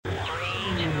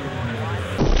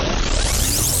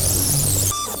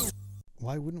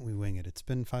why wouldn't we wing it? It's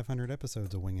been 500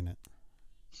 episodes of winging it.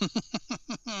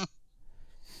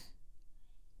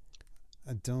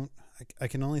 I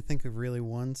can only think of really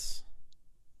once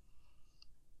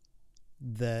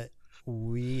that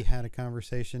we had a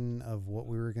conversation of what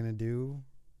we were going to do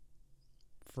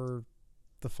for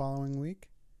the following week.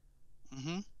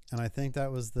 Mm-hmm. And I think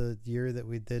that was the year that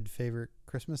we did favorite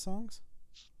Christmas songs.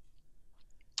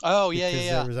 Oh, because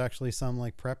yeah. there was actually some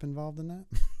like prep involved in that.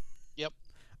 Yep.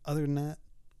 Other than that,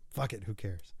 fuck it, who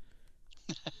cares?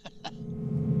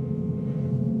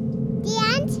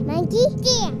 Dance, monkey,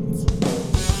 dance.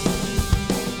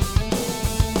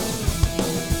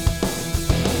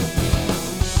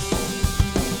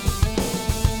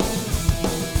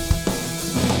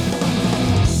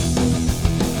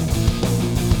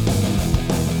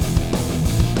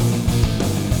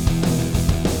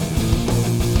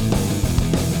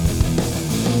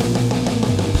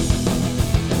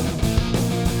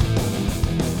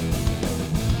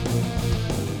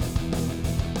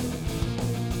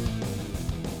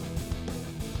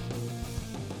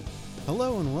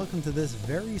 Hello and welcome to this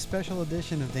very special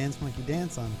edition of Dance Monkey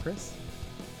Dance. I'm Chris.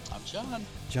 I'm John.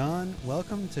 John,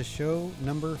 welcome to show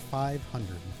number 500.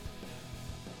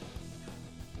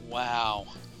 Wow.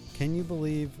 Can you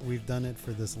believe we've done it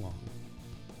for this long?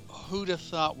 Who'd have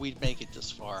thought we'd make it this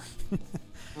far?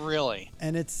 Really?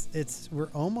 And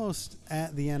we're almost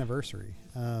at the anniversary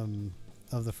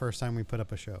of the first time we put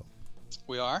up a show.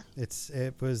 We are?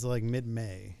 It was like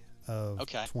mid-May of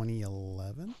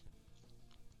 2011,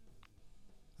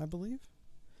 I believe.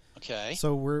 Okay.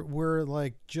 So we're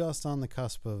like just on the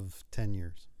cusp of 10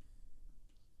 years.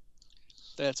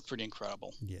 That's pretty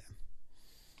incredible. Yeah.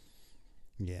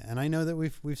 Yeah, and I know that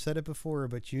we've said it before,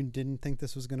 but you didn't think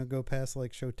this was going to go past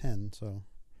like show 10, so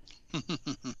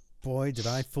boy, did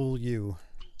I fool you.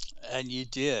 And you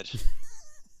did.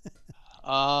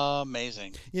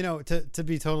 Amazing. You know, to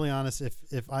be totally honest,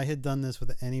 if I had done this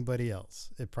with anybody else,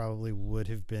 it probably would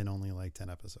have been only like 10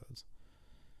 episodes.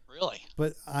 Really?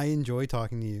 But I enjoy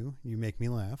talking to you. You make me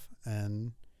laugh,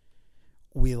 and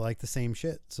we like the same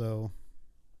shit, so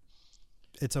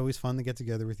it's always fun to get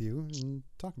together with you and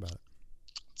talk about it.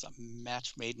 It's a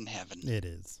match made in heaven. It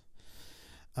is.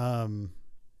 You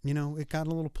know, it got a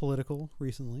little political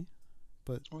recently,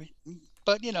 but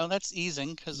you know, that's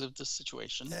easing because of the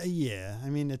situation. Yeah, I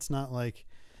mean, it's not like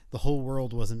the whole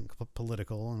world wasn't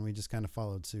political and we just kind of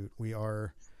followed suit. We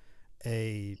are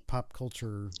a pop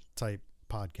culture type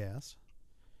podcast.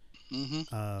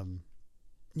 Mm-hmm.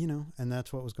 You know, and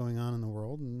that's what was going on in the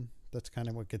world, and that's kind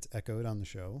of what gets echoed on the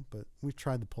show, but we've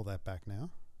tried to pull that back now.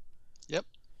 Yep.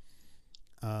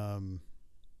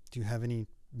 Do you have any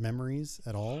memories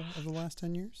at all of the last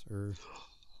 10 years? Or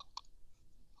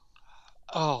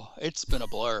Oh, it's been a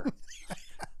blur.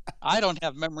 I don't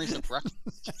have memories of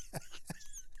breakfast.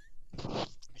 I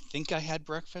think I had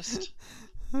breakfast.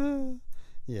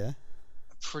 Yeah.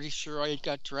 I'm pretty sure I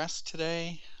got dressed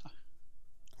today.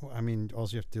 Well, I mean, all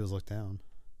you have to do is look down.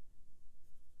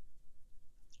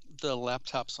 The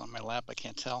laptop's on my lap. I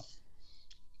can't tell.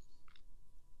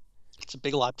 It's a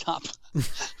big laptop.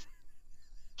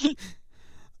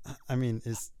 I mean,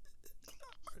 is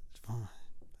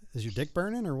your dick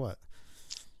burning or what?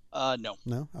 No.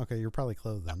 No? Okay, you're probably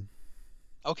clothed then.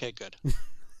 Okay, good.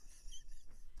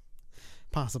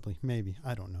 Possibly, maybe.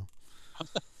 I don't know.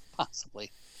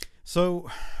 Possibly. So,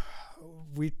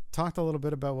 we talked a little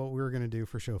bit about what we were going to do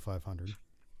for show 500.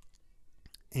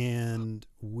 And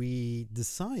we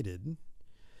decided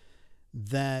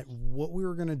that what we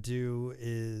were going to do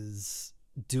is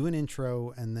do an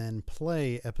intro and then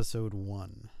play episode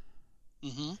 1.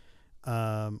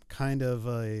 Mm-hmm. Kind of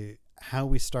a how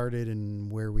we started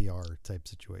and where we are type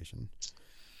situation.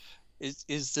 Is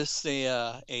this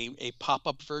a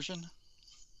pop-up version?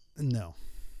 No.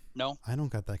 No? I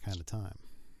don't got that kind of time.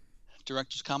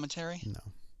 Director's commentary? No.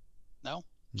 No?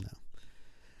 No.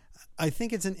 I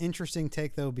think it's an interesting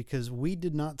take, though, because we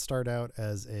did not start out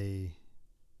as a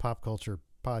pop culture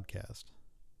podcast.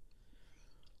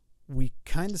 We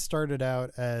kind of started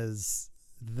out as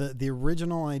the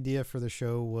original idea for the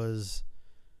show was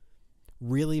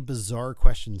really bizarre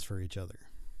questions for each other.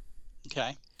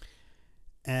 Okay.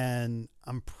 And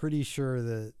I'm pretty sure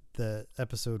that the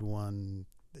episode 1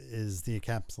 is the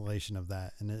encapsulation of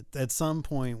that. And at some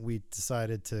point we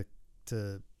decided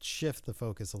to shift the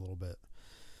focus a little bit.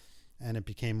 And it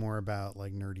became more about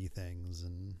like nerdy things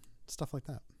and stuff like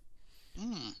that.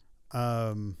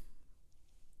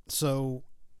 So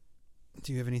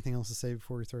do you have anything else to say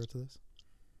before we throw it to this?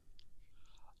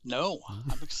 No,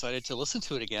 I'm excited to listen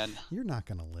to it again. You're not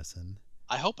going to listen.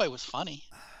 I hope I was funny.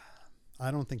 I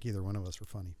don't think either one of us were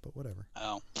funny, but whatever.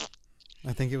 Oh.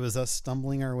 I think it was us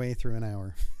stumbling our way through an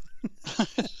hour,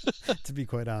 to be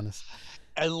quite honest.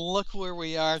 And look where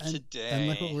we are And today.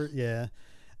 look what yeah.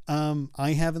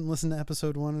 I haven't listened to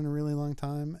episode 1 in a really long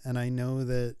time, and I know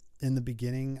that in the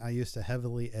beginning I used to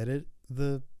heavily edit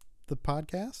the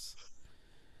podcasts.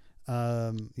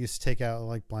 Used to take out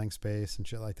like blank space and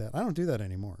shit like that. I don't do that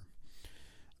anymore.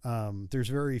 There's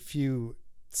very few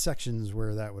sections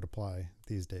where that would apply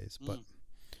these days, but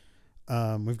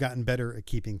we've gotten better at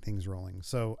keeping things rolling.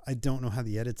 So I don't know how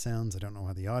the edit sounds. I don't know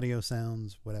how the audio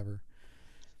sounds, whatever.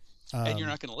 And you're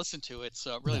not going to listen to it,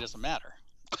 so it really doesn't matter.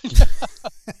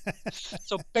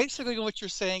 So basically what you're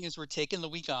saying is we're taking the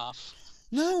week off.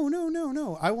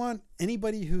 No. I want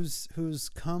anybody who's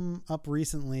come up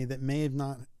recently that may have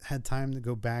not had time to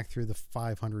go back through the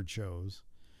 500 shows.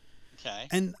 Okay.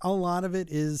 And a lot of it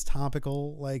is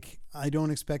topical. Like, I don't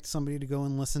expect somebody to go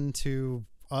and listen to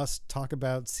us talk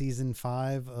about season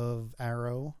 5 of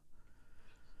Arrow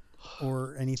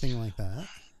or anything like that.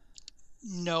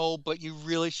 No, but you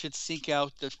really should seek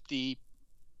out the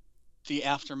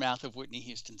aftermath of Whitney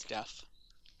Houston's death.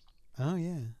 Oh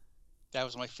yeah. That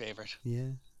was my favorite. Yeah.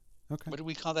 Okay. What did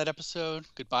we call that episode?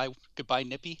 Goodbye,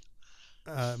 Nippy.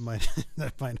 That might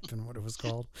have been what it was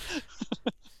called.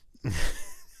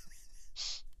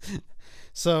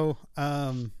 So,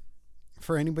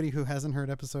 for anybody who hasn't heard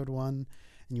episode 1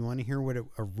 and you want to hear what it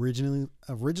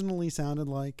originally sounded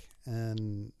like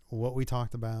and what we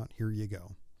talked about, here you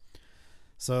go.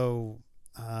 So,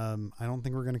 I don't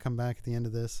think we're going to come back at the end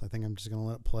of this. I think I'm just going to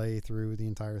let it play through the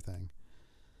entire thing.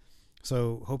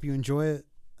 So, hope you enjoy it.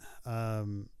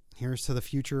 Here's to the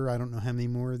future. I don't know how many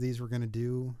more of these we're going to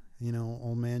do. You know,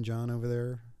 old man John over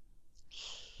there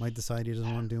might decide he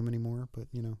doesn't want to do them anymore, but,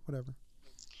 you know, whatever.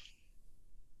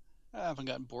 I haven't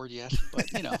gotten bored yet, but,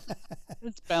 you know,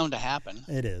 it's bound to happen.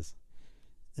 It is.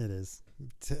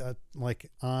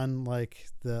 Like, on, like,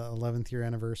 the 11th year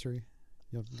anniversary,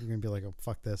 you're going to be like, oh,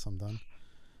 fuck this, I'm done.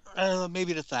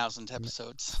 Maybe the 1,000th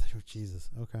episodes. Oh, Jesus.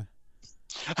 Okay.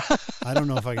 I don't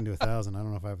know if I can do 1,000. I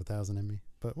don't know if I have 1,000 in me,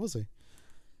 but we'll see.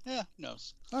 Yeah, who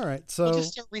knows? All right. So we'll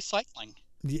just start recycling.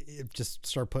 Just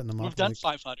start putting them up. We've done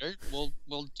 500. We'll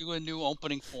do a new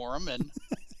opening for them, and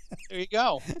there you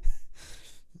go.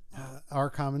 Our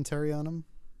commentary on them?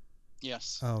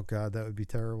 Yes. Oh, God, that would be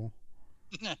terrible.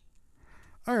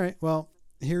 All right. Well,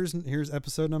 here's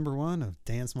episode number 1 of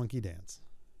Dance Monkey Dance.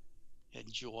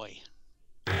 Enjoy.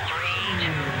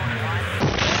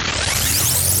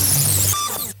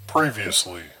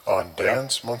 Previously on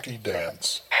Dance Monkey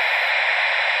Dance.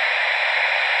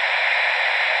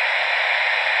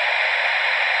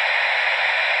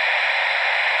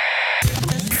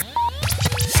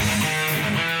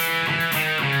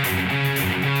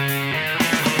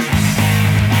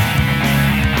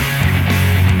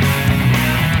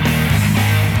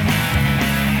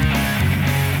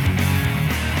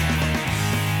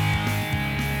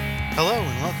 Hello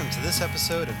and welcome to this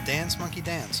episode of Dance Monkey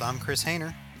Dance. I'm Chris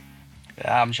Hayner.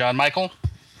 I'm John Michael.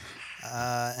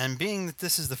 And being that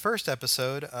this is the first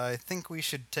episode, I think we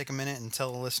should take a minute and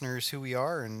tell the listeners who we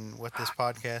are and what this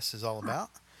podcast is all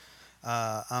about.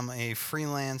 I'm a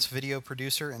freelance video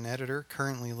producer and editor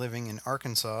currently living in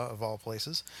Arkansas, of all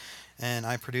places. And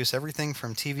I produce everything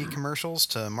from TV commercials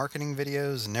to marketing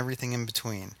videos and everything in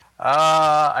between.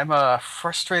 I'm a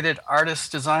frustrated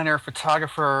artist, designer,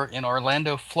 photographer in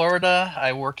Orlando, Florida.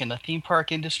 I work in the theme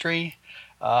park industry.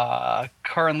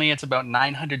 Currently, it's about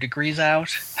 900 degrees out,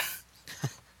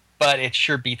 but it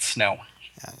sure beats snow.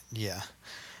 Yeah.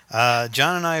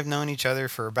 John and I have known each other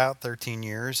for about 13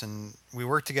 years, and we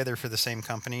work together for the same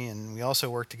company, and we also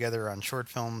work together on short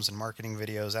films and marketing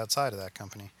videos outside of that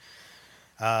company.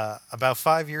 About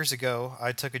 5 years ago,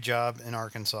 I took a job in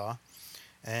Arkansas,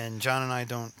 and John and I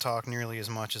don't talk nearly as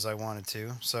much as I wanted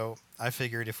to, so I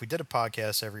figured if we did a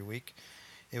podcast every week,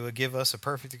 it would give us a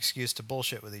perfect excuse to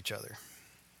bullshit with each other.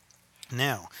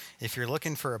 Now, if you're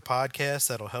looking for a podcast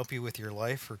that'll help you with your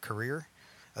life or career,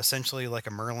 essentially like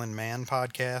a Merlin Mann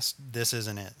podcast, this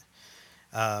isn't it.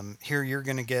 Here you're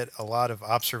going to get a lot of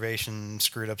observation,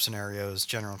 screwed up scenarios,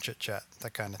 general chit-chat,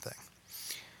 that kind of thing.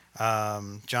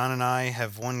 John and I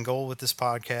have one goal with this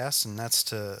podcast, and that's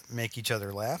to make each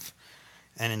other laugh,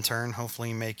 and in turn,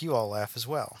 hopefully make you all laugh as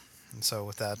well. And so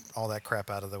with that, all that crap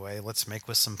out of the way, let's make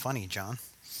with some funny, John.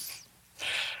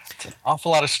 It's an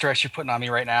awful lot of stress you're putting on me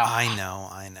right now. I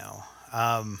know.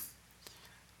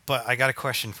 But I got a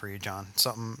question for you, John.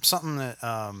 Something that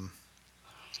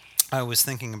I was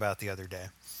thinking about the other day.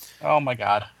 Oh my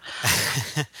God.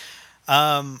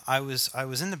 I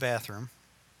was in the bathroom,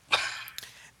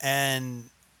 and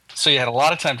so you had a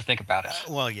lot of time to think about it.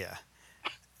 Well, yeah.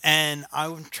 And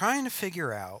I'm trying to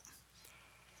figure out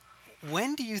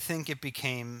when do you think it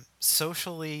became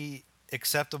socially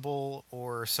acceptable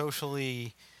or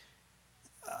socially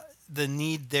the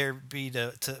need there be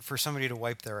to for somebody to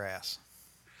wipe their ass?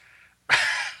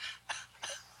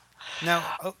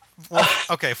 Now, well,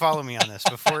 okay, follow me on this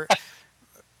before,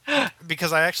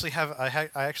 because I actually have I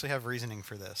actually have reasoning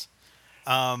for this.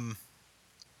 Um,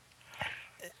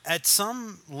 at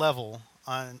some level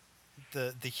on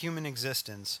the human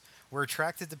existence, we're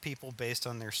attracted to people based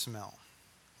on their smell,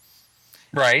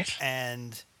 Right.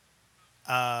 and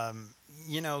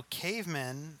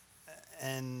cavemen,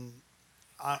 and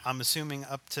I'm assuming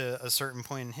up to a certain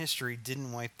point in history,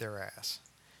 didn't wipe their ass.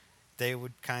 They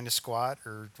would kind of squat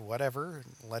or whatever,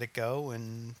 let it go,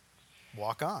 and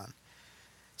walk on.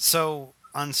 So,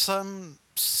 on some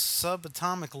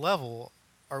subatomic level,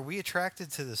 are we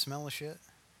attracted to the smell of shit?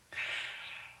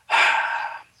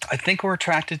 I think we're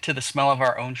attracted to the smell of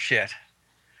our own shit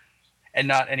and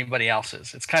not anybody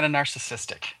else's. It's kind of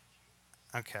narcissistic.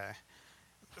 Okay.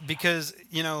 Because,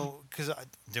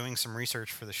 doing some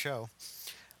research for the show,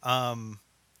 um,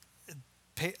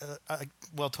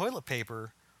 toilet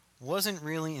paper wasn't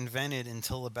really invented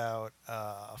until about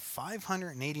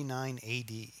 589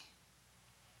 AD.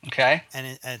 Okay.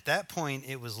 And at that point,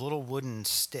 it was little wooden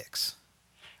sticks.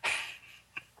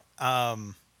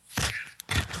 Um,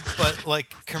 but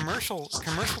like commercial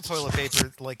toilet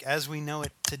paper, like as we know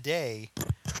it today,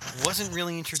 wasn't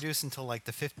really introduced until like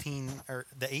the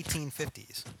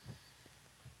 1850s.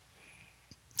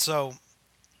 So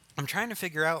I'm trying to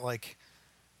figure out, like,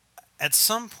 at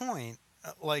some point,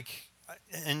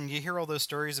 and you hear all those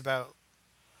stories about,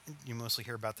 you mostly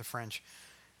hear about the French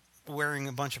wearing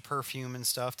a bunch of perfume and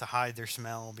stuff to hide their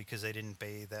smell because they didn't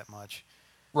bathe that much.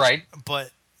 Right.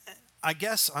 But I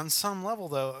guess on some level,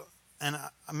 though, and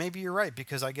maybe you're right,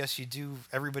 because I guess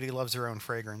everybody loves their own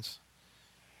fragrance.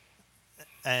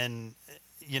 And,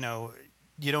 you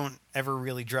don't ever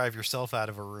really drive yourself out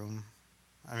of a room.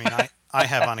 I mean, I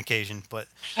have on occasion, but,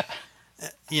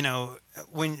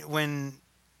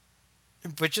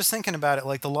 but just thinking about it,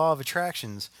 like the law of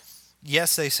attractions,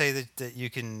 yes, they say that you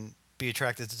can be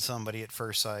attracted to somebody at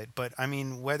first sight, but I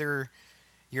mean, whether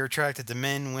you're attracted to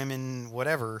men, women,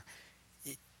 whatever,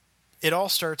 it all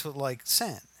starts with like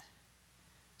scent.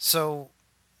 So,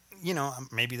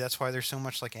 maybe that's why there's so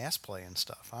much like ass play and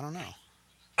stuff. I don't know.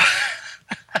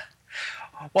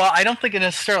 Well, I don't think it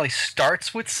necessarily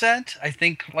starts with scent. I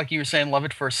think, like you were saying, love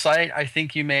at first sight. I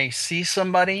think you may see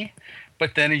somebody,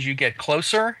 but then as you get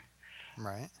closer,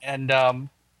 right, and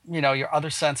your other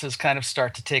senses kind of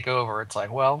start to take over. It's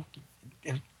like, well,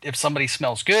 if somebody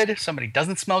smells good, somebody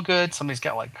doesn't smell good, somebody's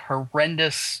got like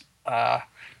horrendous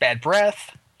bad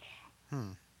breath.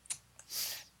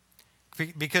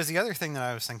 Because the other thing that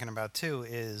I was thinking about too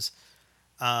is,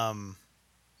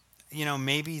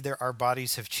 maybe our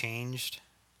bodies have changed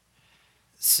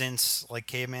since like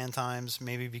caveman times.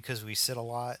 Maybe because we sit a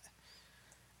lot.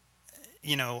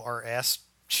 Our ass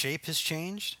shape has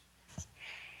changed.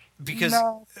 Because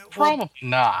no, probably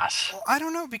not. Well, I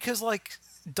don't know, because like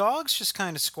dogs just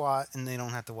kind of squat and they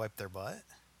don't have to wipe their butt.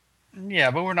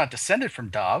 Yeah, but we're not descended from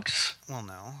dogs. Well,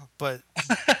 no, but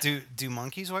do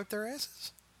monkeys wipe their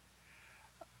asses?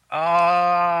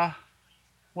 Well,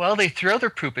 they throw their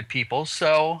poop at people,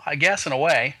 so I guess in a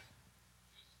way.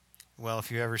 Well,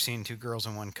 if you've ever seen Two Girls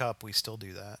in One Cup, we still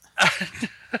do that.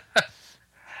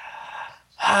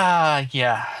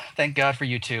 Yeah. Thank God for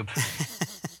YouTube.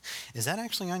 Is that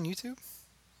actually on YouTube?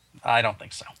 I don't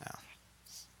think so. No.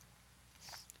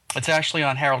 It's actually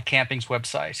on Harold Camping's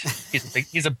website.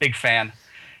 He's a big fan.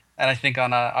 And I think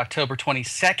on October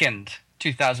 22nd,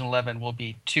 2011, will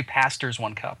be Two Pastors,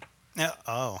 One Cup.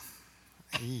 Oh.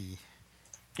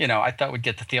 I thought we'd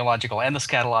get the theological and the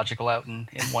scatological out in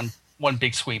one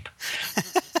big sweep.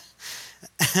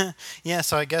 Yeah,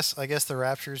 so I guess the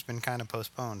rapture's been kind of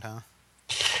postponed, huh?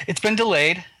 It's been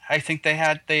delayed. I think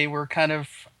they were kind of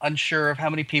unsure of how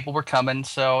many people were coming,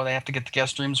 so they have to get the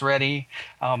guest rooms ready.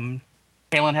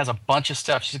 Palin has a bunch of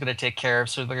stuff she's going to take care of,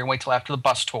 so they're going to wait till after the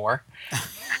bus tour.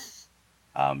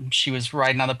 She was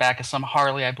riding on the back of some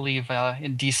Harley, I believe,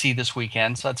 in D.C. this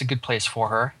weekend, so that's a good place for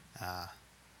her.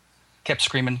 Kept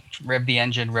screaming, rev the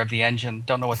engine, rev the engine.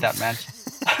 Don't know what that meant.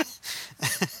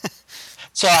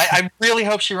 So I really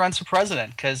hope she runs for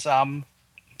president, because,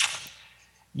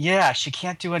 she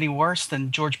can't do any worse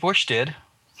than George Bush did.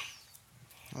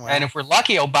 Well, and if we're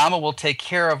lucky, Obama will take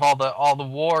care of all the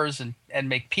wars and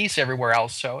make peace everywhere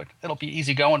else, so it'll be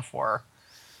easy going for her.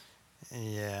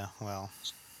 Yeah, well.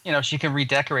 She can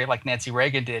redecorate like Nancy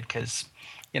Reagan did, because,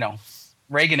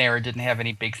 Reagan era didn't have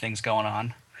any big things going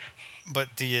on.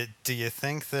 But do you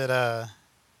think that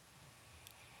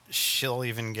she'll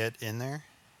even get in there?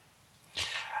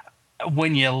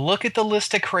 When you look at the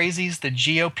list of crazies the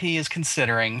GOP is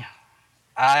considering,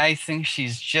 I think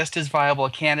she's just as viable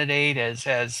a candidate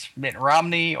as Mitt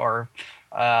Romney or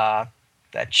that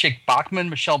chick Bachmann,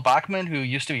 Michelle Bachmann, who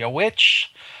used to be a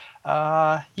witch.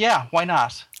 Yeah, why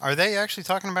not? Are they actually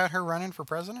talking about her running for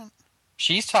president?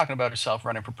 She's talking about herself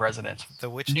running for president. The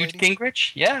witch Newt lady?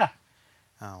 Gingrich? Yeah.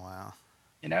 Oh, wow.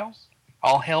 You know,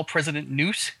 all hail President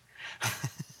Newt.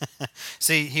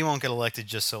 See, he won't get elected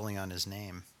just solely on his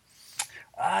name.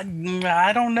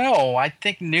 I don't know. I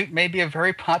think Newt may be a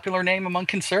very popular name among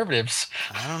conservatives.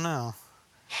 I don't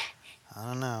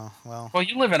know. Well,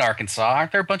 you live in Arkansas.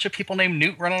 Aren't there a bunch of people named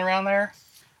Newt running around there?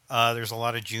 There's a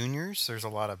lot of juniors. There's a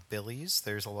lot of Billies.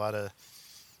 There's a lot of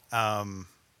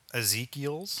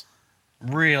Ezekiels.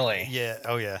 Really? Yeah.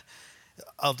 Oh, yeah.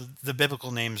 The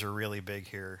biblical names are really big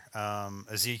here.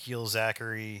 Ezekiel,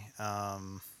 Zachary.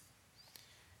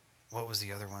 What was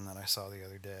the other one that I saw the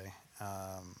other day?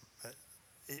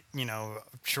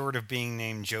 Short of being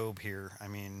named Job here, I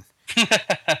mean,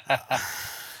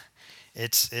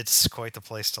 it's quite the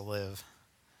place to live.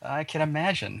 I can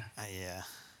imagine. Yeah.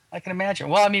 I can imagine.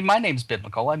 Well, I mean, my name's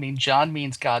biblical. I mean, John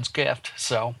means God's gift,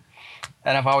 so,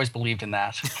 and I've always believed in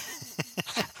that.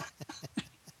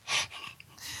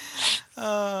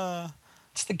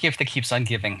 It's the gift that keeps on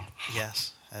giving.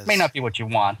 Yes. May not be what you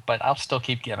want, but I'll still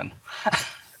keep giving.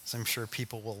 As I'm sure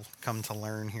people will come to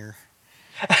learn here.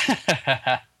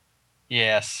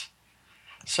 Yes.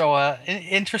 So, an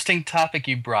interesting topic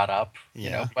you brought up. Yeah. You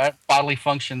know, but bodily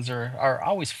functions are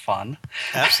always fun.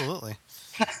 Absolutely.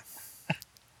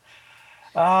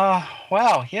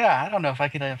 Wow. Yeah, I don't know if I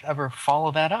could ever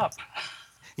follow that up.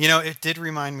 You know, it did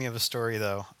remind me of a story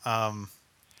though.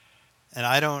 And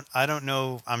I don't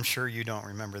know, I'm sure you don't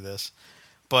remember this,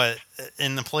 but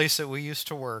in the place that we used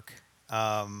to work,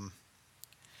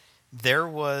 there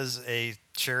was a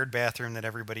shared bathroom that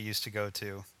everybody used to go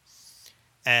to.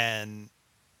 And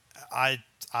I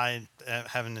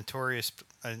have a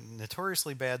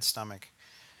notoriously bad stomach.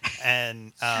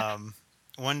 And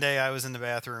one day I was in the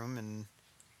bathroom and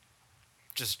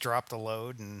just dropped a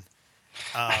load and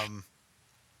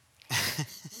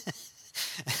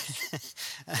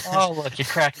Oh, look, you're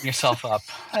cracking yourself up.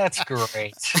 That's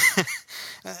great.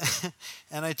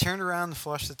 and I turned around to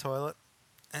flush the toilet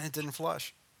and it didn't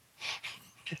flush.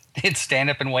 Did stand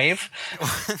up and wave?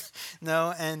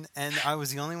 No, and I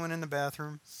was the only one in the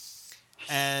bathroom.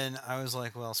 And I was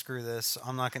like, well, screw this.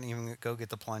 I'm not going to even go get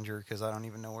the plunger because I don't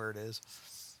even know where it is.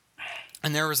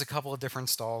 And there was a couple of different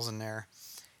stalls in there.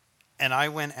 And I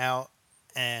went out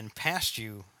and passed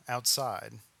you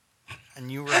outside.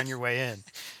 And you were on your way in.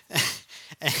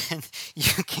 And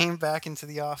you came back into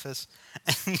the office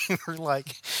and you were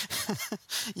like,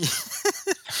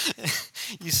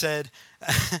 you said,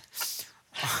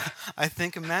 I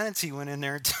think a manatee went in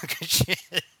there and took a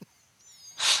shit.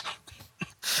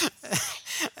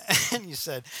 And you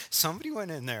said, somebody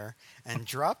went in there and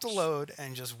dropped a load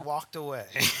and just walked away.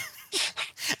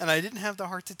 And I didn't have the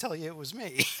heart to tell you it was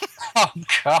me. Oh,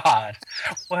 God.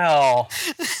 Well,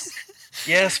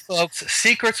 yes, folks,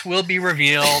 secrets will be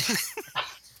revealed.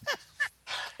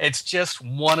 It's just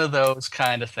one of those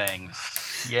kind of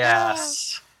things.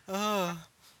 Yes. I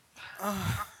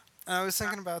was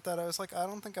thinking about that. I was like, I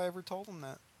don't think I ever told him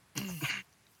that.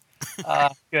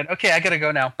 Good. Okay, I gotta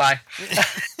go now. Bye.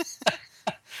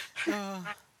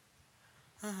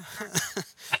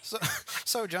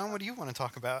 So, John, what do you want to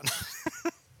talk about?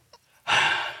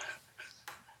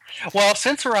 Well,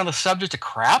 since we're on the subject of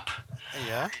crap,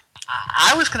 Yeah.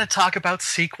 I was going to talk about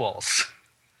sequels.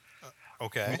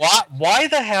 Okay. Why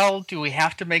the hell do we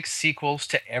have to make sequels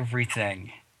to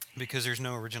everything? Because there's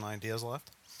no original ideas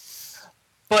left.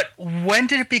 But when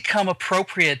did it become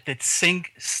appropriate that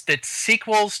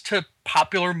sequels to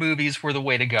popular movies were the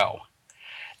way to go?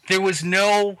 There was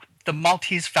no The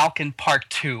Maltese Falcon Part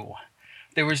 2.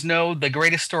 There was no The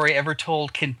Greatest Story Ever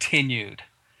Told Continued.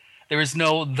 There was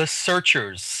no The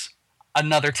Searchers,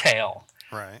 Another Tale.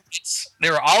 Right.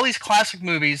 There were all these classic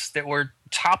movies that were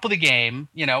top of the game.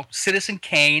 You know, Citizen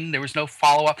Kane. There was no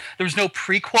follow-up. There was no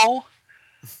prequel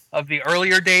of the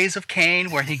earlier days of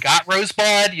Kane where he got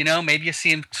Rosebud. You know, maybe you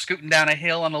see him scooting down a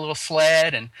hill on a little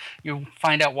sled and you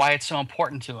find out why it's so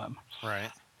important to him. Right.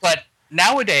 But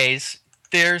nowadays,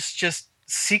 there's just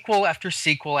sequel after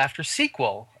sequel after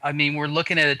sequel. I mean, we're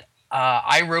looking at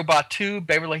I, Robot 2,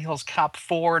 Beverly Hills Cop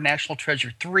 4, National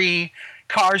Treasure 3,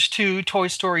 Cars 2, Toy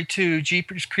Story 2,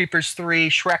 Jeepers Creepers 3,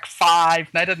 Shrek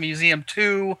 5, Night at the Museum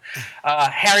 2,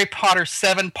 Harry Potter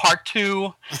 7 Part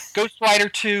 2, Ghost Rider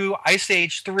 2, Ice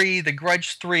Age 3, The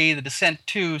Grudge 3, The Descent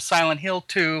 2, Silent Hill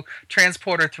 2,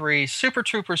 Transporter 3, Super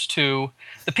Troopers 2,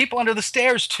 The People Under the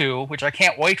Stairs 2, which I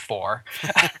can't wait for,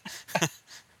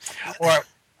 or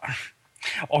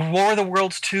War of the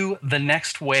Worlds 2, The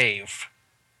Next Wave.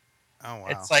 Oh wow.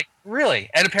 It's like, really?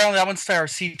 And apparently that one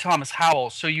stars C. Thomas Howell,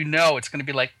 so you know it's going to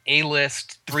be like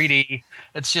A-list, 3D.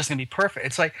 It's just going to be perfect.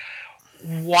 It's like,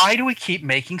 why do we keep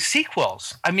making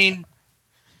sequels? I mean,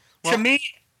 to me,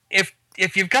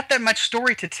 if you've got that much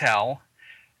story to tell,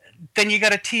 then you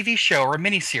got a TV show or a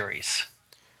miniseries.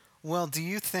 Well, do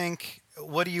you think,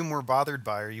 what are you more bothered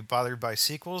by? Are you bothered by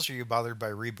sequels or are you bothered by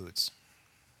reboots?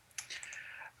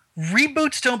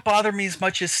 Reboots don't bother me as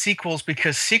much as sequels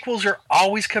because sequels are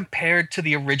always compared to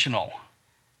the original.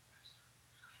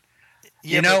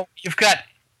 Yeah, You know, you've got,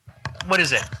 what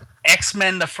is it?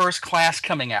 X-Men The First Class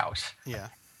coming out. Yeah.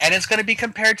 And it's going to be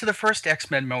compared to the first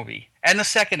X-Men movie and the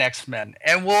second X-Men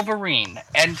and Wolverine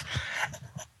and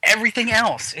everything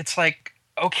else. It's like,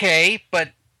 okay, but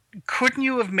couldn't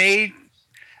you have made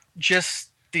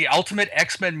just the ultimate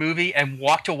X-Men movie and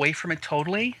walked away from it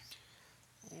totally?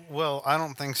 Well, I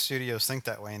don't think studios think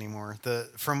that way anymore.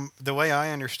 From the way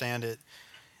I understand it,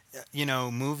 you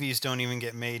know, movies don't even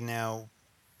get made now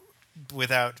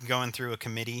without going through a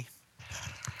committee.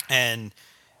 And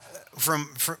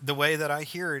from the way that I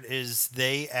hear it is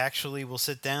they actually will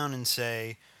sit down and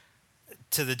say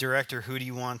to the director, who do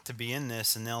you want to be in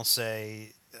this? And they'll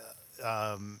say,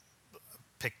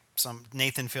 pick some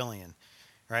Nathan Fillion,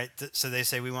 right? So they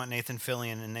say, we want Nathan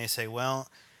Fillion. And they say, well,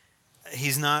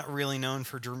 he's not really known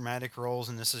for dramatic roles,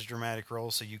 and this is a dramatic role,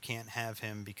 so you can't have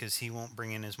him because he won't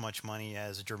bring in as much money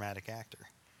as a dramatic actor.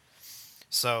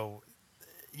 So,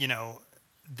 you know,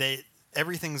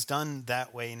 everything's done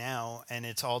that way now, and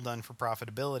it's all done for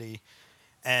profitability.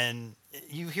 And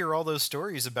you hear all those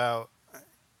stories about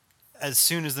as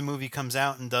soon as the movie comes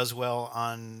out and does well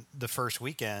on the first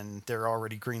weekend, they're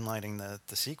already greenlighting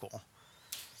the sequel.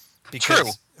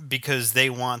 Because they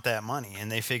want that money,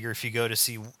 and they figure if you go to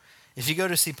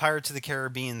see Pirates of the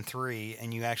Caribbean 3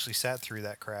 and you actually sat through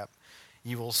that crap,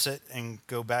 you will sit and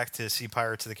go back to see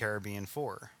Pirates of the Caribbean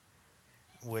 4,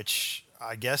 which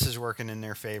I guess is working in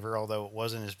their favor, although it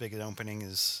wasn't as big an opening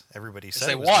as everybody said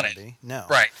it was going to be. No.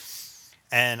 Right.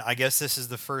 And I guess this is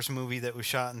the first movie that was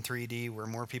shot in 3D where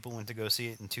more people went to go see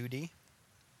it in 2D.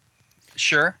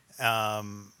 Sure.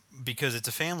 Because it's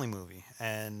a family movie,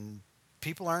 and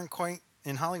people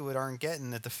in Hollywood aren't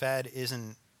getting that the fad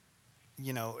isn't,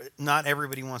 you know, not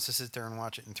everybody wants to sit there and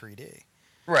watch it in 3D.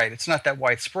 Right. It's not that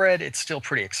widespread. It's still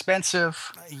pretty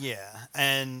expensive. Yeah.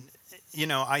 And, you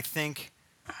know, I think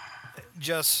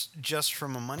just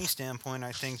from a money standpoint,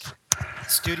 I think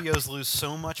studios lose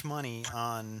so much money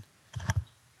on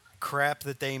crap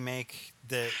that they make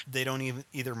that they don't even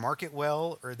either market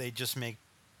well or they just make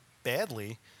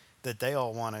badly, that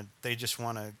they just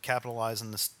want to capitalize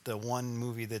on the one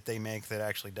movie that they make that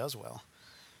actually does well.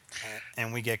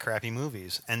 And we get crappy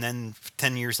movies. And then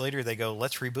 10 years later, they go,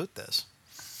 let's reboot this.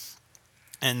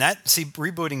 And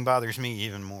rebooting bothers me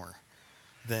even more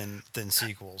than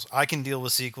sequels. I can deal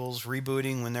with sequels,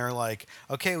 rebooting when they're like,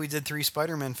 okay, we did 3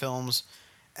 Spider-Man films,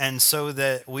 and so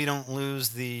that we don't lose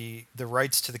the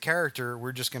rights to the character,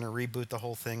 we're just going to reboot the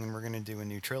whole thing and we're going to do a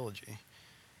new trilogy.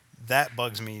 That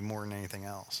bugs me more than anything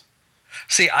else.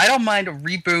 See, I don't mind a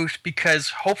reboot because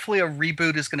hopefully a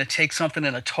reboot is going to take something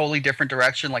in a totally different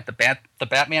direction, like the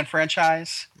Batman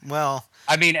franchise. Well,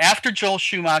 I mean, after Joel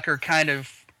Schumacher kind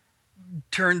of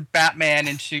turned Batman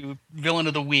into villain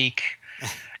of the week,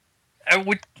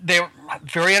 they were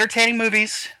very entertaining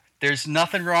movies. There's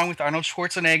nothing wrong with Arnold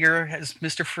Schwarzenegger as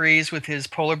Mr. Freeze with his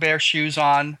polar bear shoes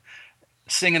on,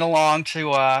 singing along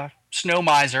to Snow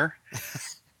Miser.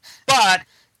 But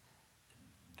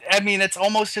I mean, it's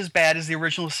almost as bad as the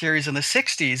original series in the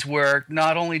 60s, where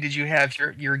not only did you have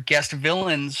your guest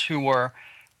villains who were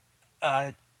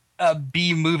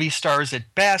B movie stars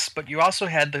at best, but you also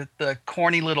had the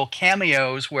corny little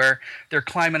cameos where they're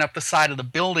climbing up the side of the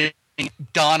building.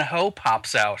 Don Ho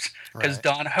pops out because Right.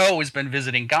 Don Ho has been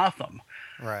visiting Gotham.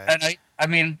 right. And I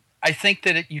mean, I think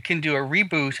that you can do a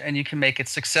reboot and you can make it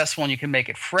successful and you can make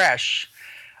it fresh.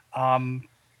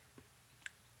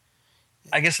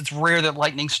 I guess it's rare that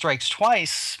lightning strikes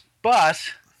twice, but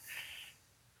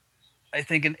I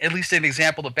think at least an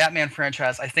example, the Batman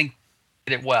franchise, I think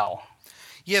did it well.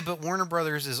 Yeah, but Warner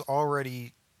Brothers is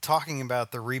already talking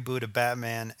about the reboot of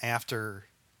Batman after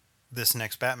this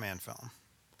next Batman film.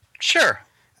 Sure.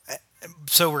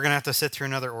 So we're gonna have to sit through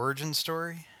another origin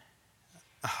story.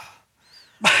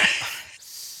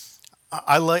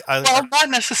 I like. Well, not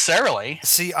necessarily.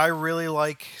 See. I really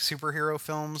like superhero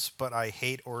films, but I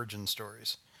hate origin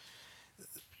stories.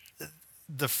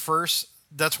 The first.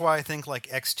 That's why I think like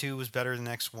X2 was better than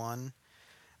X1,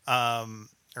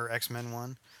 or X-Men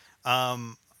 1.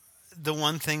 Um, the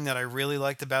one thing that I really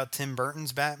liked about Tim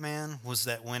Burton's Batman was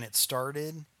that when it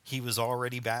started, he was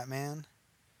already Batman.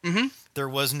 Hmm. There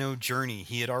was no journey.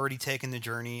 He had already taken the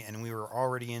journey, and we were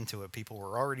already into it. People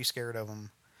were already scared of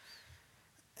him.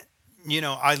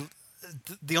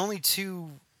 The only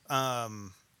two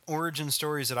origin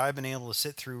stories that I've been able to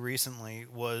sit through recently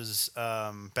was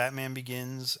Batman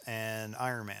Begins and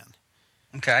Iron Man,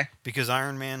 Okay. because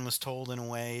Iron Man was told in a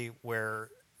way where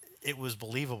it was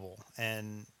believable,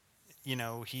 and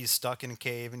he's stuck in a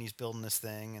cave and he's building this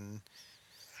thing, and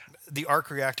the arc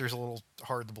reactor is a little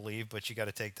hard to believe, but you got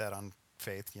to take that on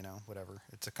faith. Whatever.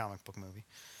 It's a comic book movie,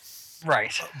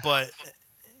 Right. but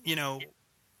you know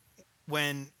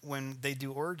when they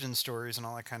do origin stories and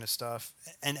all that kind of stuff,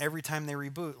 and every time they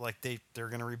reboot, like they're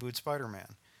going to reboot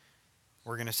Spider-Man,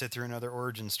 we're going to sit through another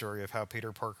origin story of how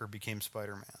Peter Parker became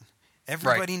Spider-Man.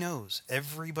 Everybody knows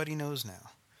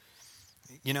now.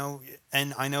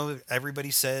 And I know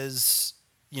everybody says,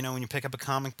 when you pick up a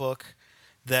comic book,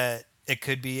 that it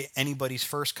could be anybody's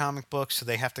first comic book, so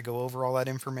they have to go over all that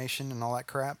information and all that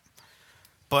crap.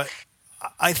 But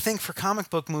I think for comic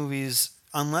book movies,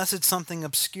 unless it's something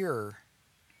obscure,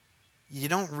 you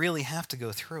don't really have to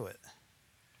go through it.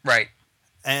 Right.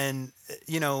 And,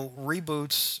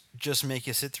 reboots just make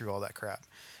you sit through all that crap,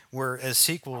 whereas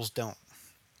sequels don't.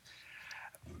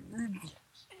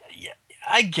 Yeah,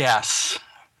 I guess.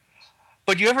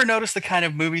 But you ever notice the kind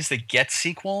of movies that get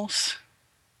sequels?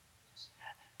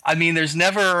 I mean, there's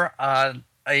never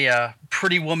a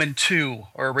Pretty Woman 2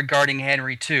 or Regarding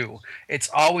Henry 2. It's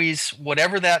always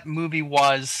whatever that movie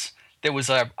was that was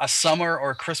a summer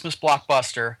or a Christmas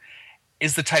blockbuster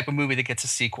is the type of movie that gets a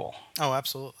sequel. Oh,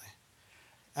 absolutely.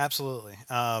 Absolutely.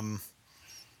 And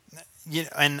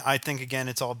I think, again,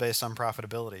 it's all based on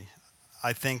profitability.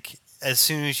 I think as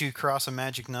soon as you cross a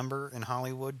magic number in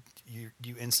Hollywood, you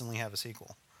instantly have a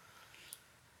sequel.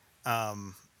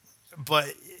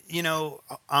 But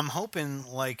I'm hoping,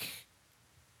 like,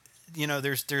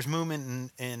 there's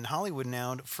movement in Hollywood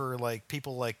now for like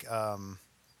people like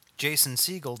Jason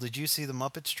Segel. Did you see the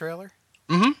Muppets trailer?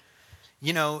 Mm-hmm.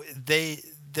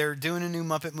 They're doing a new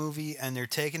Muppet movie, and they're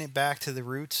taking it back to the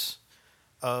roots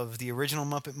of the original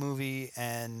Muppet movie,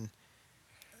 and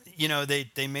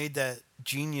they made that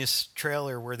genius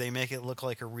trailer where they make it look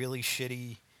like a really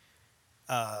shitty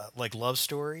like love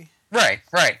story. Right.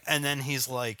 And then he's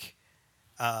like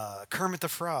Kermit the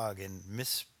Frog and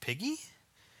Miss Piggy.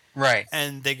 Right.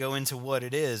 And they go into what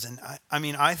it is. And I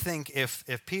mean, I think if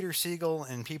Peter Siegel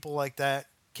and people like that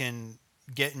can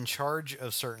get in charge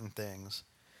of certain things,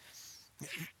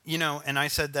 and I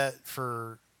said that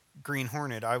for Green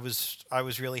Hornet, I was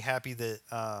really happy that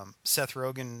Seth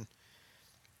Rogen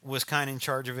was kind of in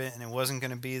charge of it, and it wasn't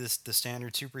going to be the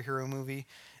standard superhero movie,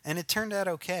 and it turned out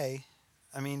okay.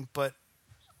 I mean, but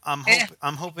I'm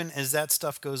hoping as that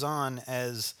stuff goes on,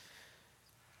 as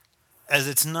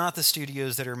it's not the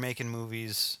studios that are making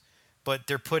movies, but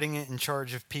they're putting it in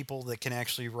charge of people that can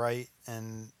actually write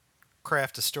and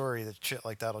craft a story, that shit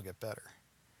like that'll get better.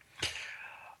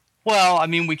 Well, I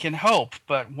mean, we can hope,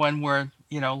 but when we're,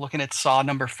 looking at Saw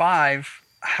number 5,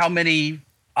 how many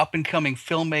up and coming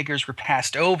filmmakers were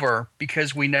passed over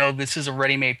because we know this is a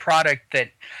ready-made product that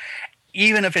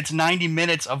even if it's 90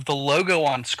 minutes of the logo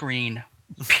on screen,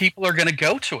 people are going to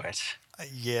go to it.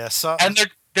 Yeah, and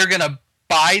they're going to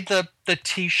buy the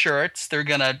t-shirts, they're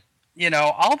going to,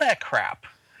 all that crap.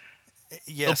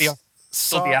 Yes.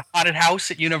 There'll be a haunted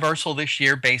house at Universal this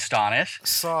year based on it.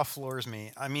 Saw floors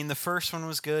me. I mean, the first one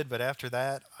was good, but after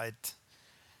that,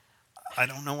 I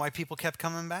don't know why people kept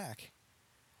coming back.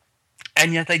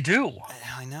 And yet they do.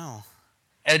 I know.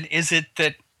 And is it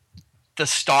that the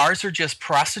stars are just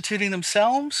prostituting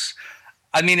themselves?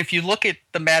 I mean, if you look at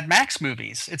the Mad Max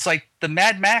movies, it's like the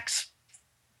Mad Max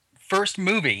first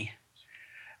movie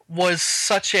was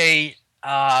such a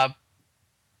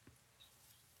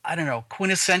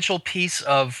quintessential piece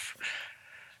of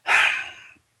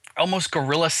almost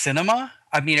guerrilla cinema.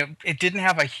 I mean, it didn't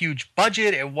have a huge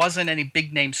budget. It wasn't any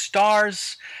big name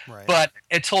stars, right, but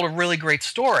it told a really great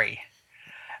story.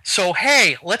 So,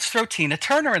 hey, let's throw Tina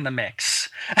Turner in the mix.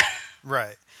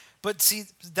 Right. But see,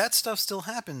 that stuff still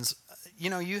happens.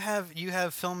 You have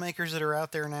filmmakers that are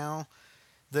out there now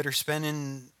that are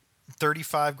spending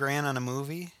 $35,000 on a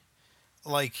movie.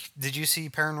 Like, did you see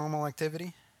Paranormal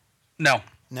Activity? No.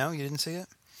 No, you didn't see it?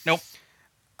 Nope.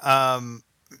 Um,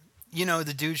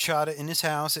 the dude shot it in his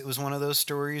house. It was one of those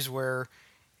stories where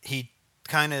he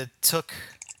kind of took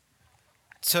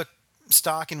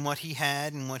stock in what he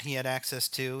had and what he had access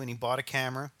to, and he bought a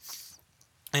camera.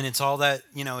 And it's all that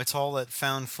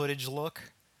found footage look.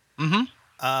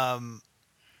 Mm-hmm. Um,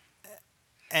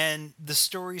 and the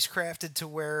story's crafted to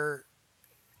where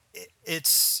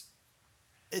it's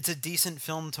a decent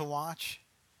film to watch.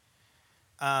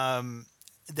 Um,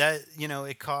 that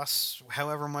it costs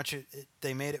however much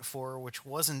they made it for, which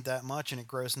wasn't that much, and it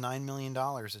grossed $9 million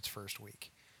its first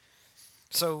week.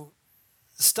 So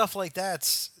stuff like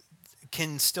that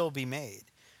can still be made.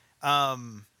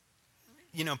 Um,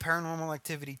 Paranormal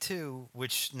Activity 2,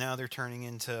 which now they're turning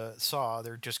into Saw.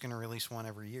 They're just going to release one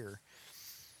every year.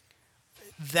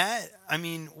 That, I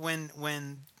mean,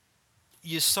 when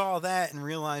you saw that and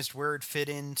realized where it fit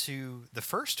into the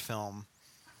first film,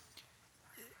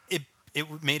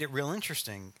 it made it real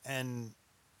interesting. And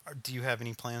do you have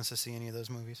any plans to see any of those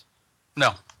movies?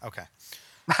 No. Okay.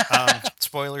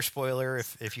 Spoiler.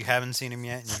 If you haven't seen them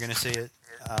yet and you're going to see it,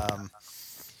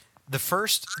 the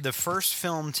first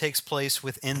film takes place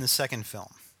within the second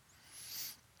film.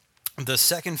 The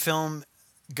second film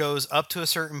goes up to a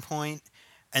certain point,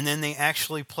 and then they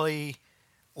actually play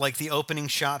like the opening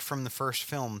shot from the first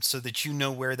film so that you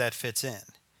know where that fits in.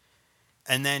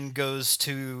 And then goes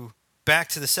to back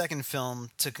to the second film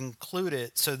to conclude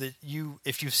it so that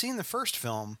if you've seen the first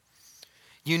film,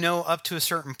 up to a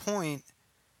certain point,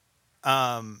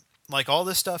 like all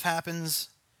this stuff happens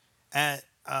at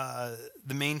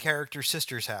the main character's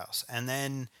sister's house, and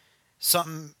then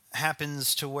something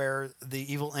happens to where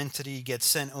the evil entity gets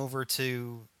sent over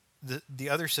to the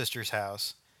other sister's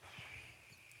house,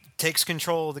 takes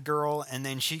control of the girl, and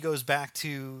then she goes back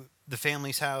to the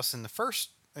family's house in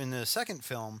the second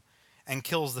film and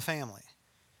kills the family.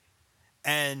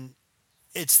 And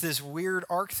it's this weird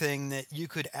arc thing that you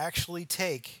could actually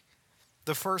take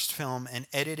the first film and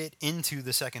edit it into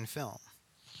the second film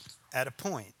at a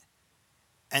point,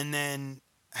 and then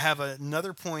have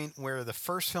another point where the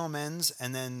first film ends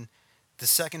and then the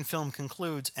second film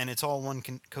concludes, and it's all one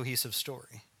cohesive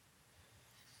story.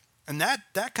 And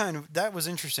that was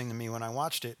interesting to me when I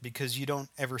watched it, because you don't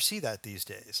ever see that these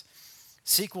days.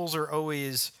 Sequels are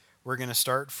always, we're going to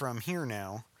start from here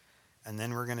now, and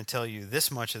then we're going to tell you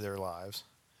this much of their lives.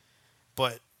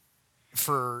 But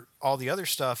for all the other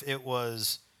stuff, it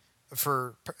was,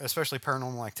 for especially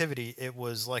Paranormal Activity, it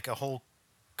was like a whole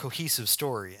cohesive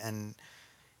story. And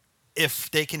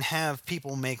if they can have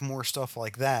people make more stuff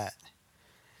like that,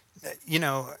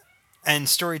 and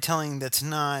storytelling that's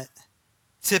not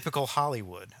typical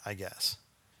Hollywood, I guess.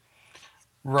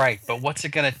 Right, but what's it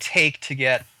going to take to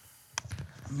get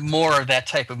more of that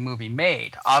type of movie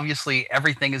made? Obviously,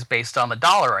 everything is based on the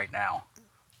dollar right now,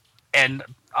 and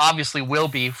obviously will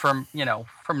be from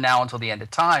now until the end of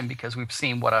time, because we've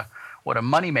seen what a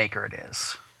moneymaker it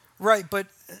is. Right, but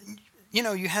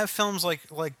you have films like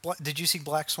did you see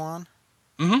Black Swan?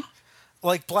 Mm-hmm.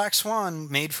 Like Black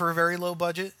Swan, made for a very low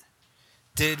budget,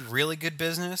 did really good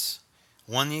business,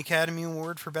 won the Academy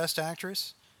Award for Best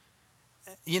Actress.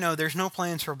 There's no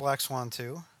plans for Black Swan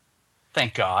 2.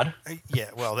 Thank God. Yeah,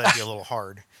 well, that'd be a little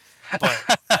hard. But,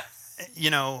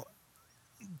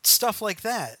 stuff like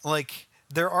that. Like,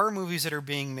 there are movies that are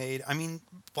being made. I mean,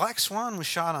 Black Swan was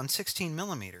shot on 16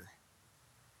 millimeter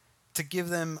to give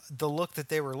them the look that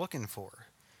they were looking for.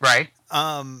 Right.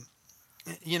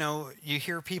 You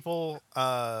hear people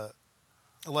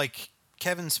like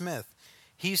Kevin Smith.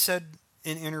 He said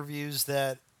in interviews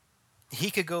that he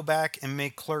could go back and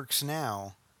make Clerks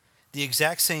now, the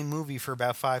exact same movie, for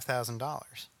about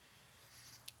 $5,000.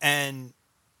 And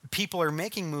people are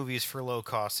making movies for low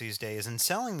cost these days and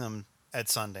selling them at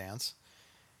Sundance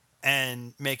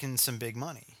and making some big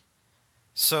money.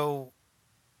 So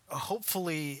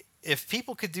hopefully, if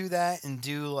people could do that and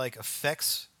do like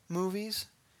effects movies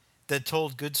that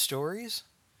told good stories,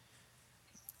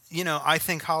 I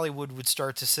think Hollywood would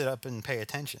start to sit up and pay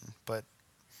attention. But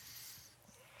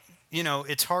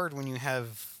it's hard when you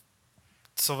have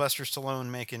Sylvester Stallone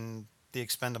making The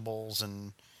Expendables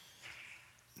and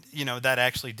that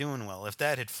actually doing well. If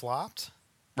that had flopped,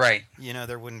 right,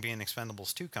 there wouldn't be an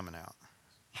Expendables 2 coming out.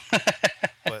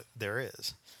 But there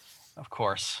is. Of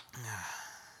course.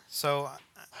 So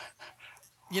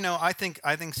I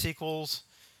think sequels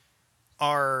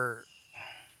are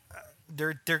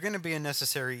they're going to be a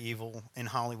necessary evil in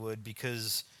Hollywood,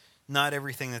 because not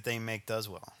everything that they make does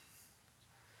well.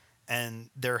 And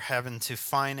they're having to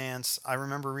finance. I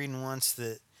remember reading once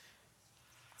that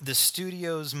the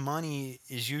studio's money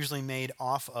is usually made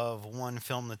off of one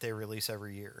film that they release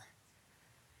every year.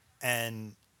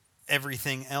 And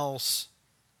everything else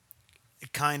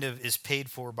kind of is paid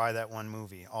for by that one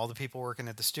movie. All the people working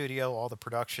at the studio, all the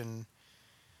production,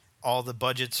 all the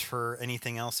budgets for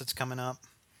anything else that's coming up.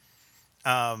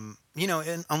 And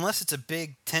unless it's a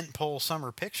big tentpole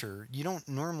summer picture, you don't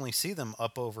normally see them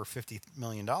up over $50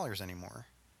 million anymore.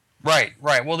 Right,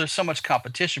 right. Well, there's so much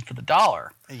competition for the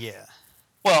dollar. Yeah.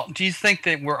 Well, do you think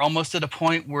that we're almost at a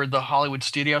point where the Hollywood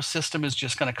studio system is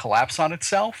just going to collapse on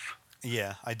itself?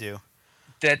 Yeah, I do.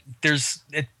 That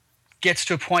it gets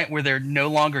to a point where they're no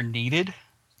longer needed?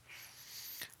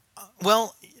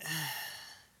 Well,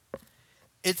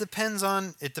 it depends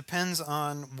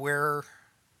on where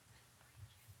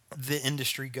the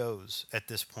industry goes at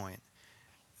this point.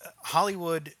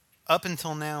 Hollywood up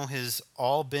until now has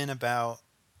all been about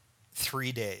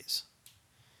 3 days.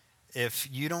 If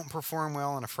you don't perform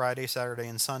well on a Friday, Saturday,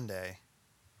 and Sunday,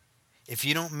 if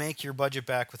you don't make your budget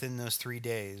back within those 3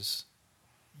 days,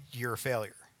 you're a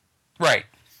failure. Right.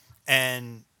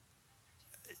 And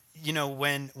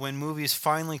when movies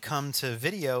finally come to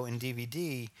video and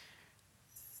DVD,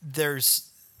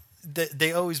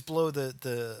 they always blow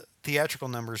the theatrical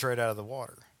numbers right out of the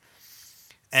water.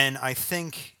 And I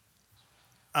think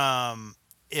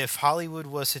if Hollywood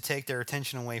was to take their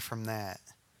attention away from that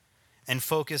and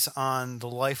focus on the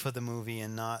life of the movie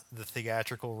and not the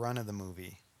theatrical run of the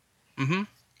movie, Mm-hmm.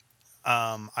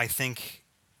 I think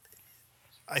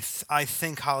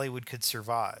Hollywood could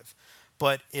survive.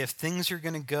 But if things are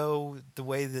going to go the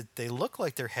way that they look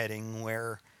like they're heading,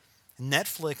 where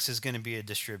Netflix is going to be a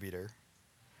distributor,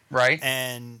 Right.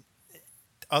 and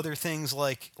other things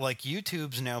like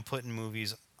YouTube's now putting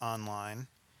movies online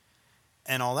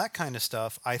and all that kind of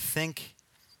stuff, I think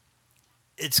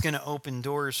it's going to open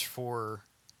doors for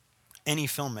any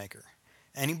filmmaker.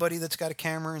 Anybody that's got a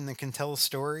camera and that can tell a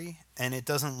story and it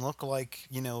doesn't look like,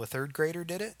 a third grader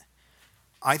did it,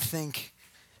 I think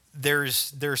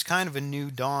there's kind of a new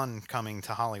dawn coming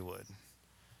to Hollywood.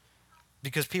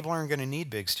 Because people aren't going to need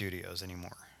big studios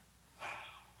anymore.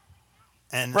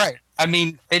 And Right. I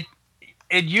mean, it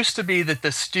used to be that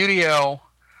the studio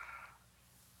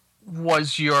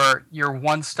was your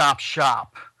one-stop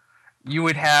shop. You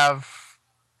would have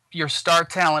your star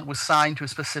talent was signed to a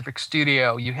specific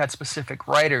studio. You had specific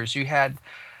writers. You had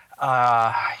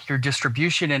your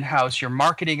distribution in-house, your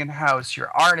marketing in-house, your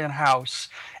art in-house.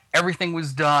 Everything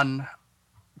was done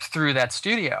through that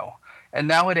studio. And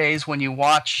nowadays, when you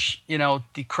watch,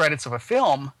 the credits of a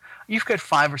film, you've got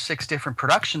 5 or 6 different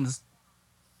productions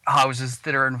houses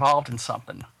that are involved in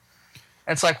something.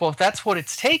 And it's like, well, if that's what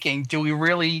it's taking, do we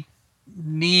really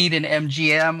need an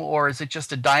MGM, or is it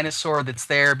just a dinosaur that's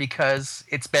there because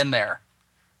it's been there?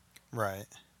 Right.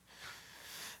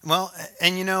 Well,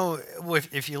 and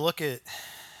if you look at,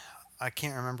 I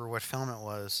can't remember what film it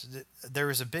was. There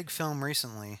was a big film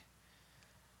recently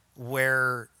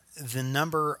where the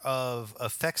number of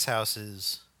effects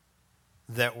houses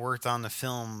that worked on the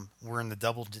film were in the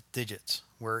double digits,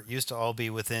 where it used to all be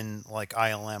within, like,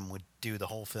 ILM would do the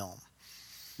whole film.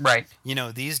 Right.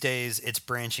 These days it's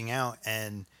branching out,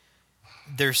 and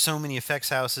there's so many effects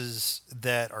houses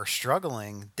that are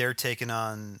struggling. They're taking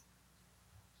on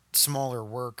smaller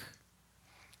work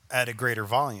at a greater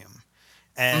volume,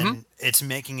 and it's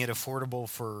making it affordable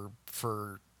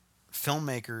for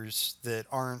filmmakers that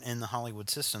aren't in the Hollywood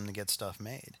system to get stuff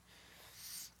made.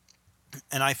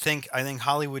 And I think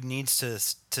Hollywood needs to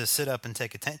sit up and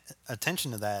take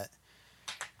attention to that,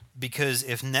 because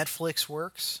if Netflix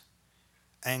works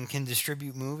and can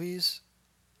distribute movies,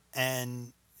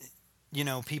 and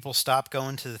people stop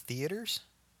going to the theaters,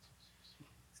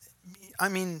 I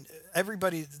mean,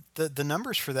 everybody, the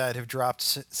numbers for that have dropped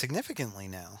significantly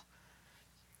now,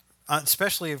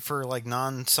 especially for like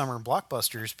non-summer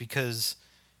blockbusters, because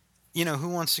who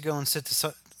wants to go and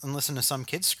and listen to some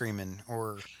kids screaming?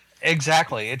 Or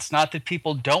Exactly. It's not that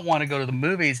people don't want to go to the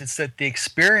movies. It's that the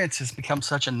experience has become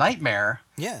such a nightmare.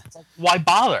 yeah, Why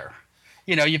bother?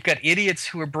 You've got idiots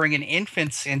who are bringing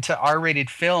infants into R-rated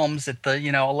films at the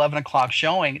 11 o'clock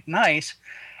showing at night,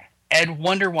 and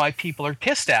wonder why people are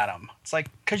pissed at them. It's like,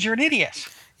 because you're an idiot.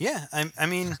 yeah. I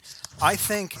mean, I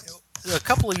think a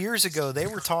couple of years ago they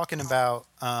were talking about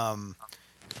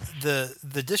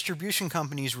the distribution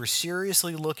companies were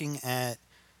seriously looking at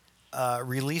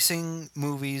releasing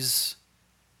movies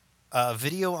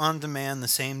video on demand the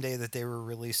same day that they were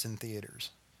released in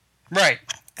theaters. Right.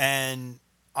 And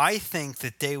I think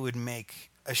that they would make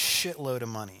a shitload of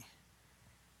money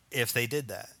if they did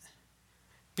that.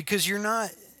 Because you're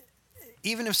not,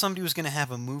 even if somebody was going to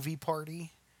have a movie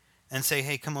party and say,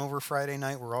 hey, come over Friday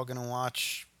night, we're all going to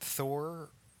watch Thor.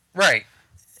 Right.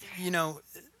 You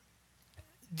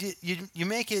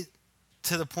make it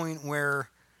to the point where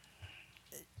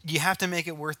you have to make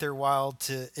it worth their while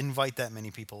to invite that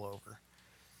many people over.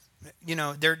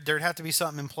 There'd have to be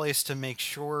something in place to make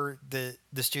sure that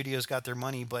the studios got their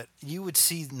money, but you would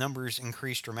see numbers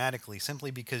increase dramatically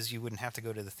simply because you wouldn't have to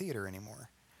go to the theater anymore.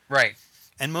 Right.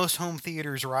 And most home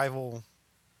theaters rival,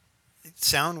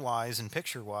 sound-wise and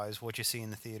picture-wise, what you see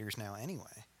in the theaters now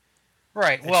anyway.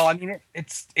 Right. Well, I mean,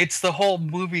 it's the whole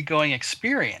movie going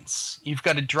experience. You've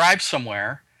got to drive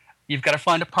somewhere. You've got to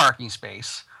find a parking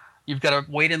space. You've got to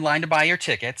wait in line to buy your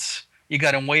tickets. You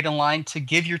got to wait in line to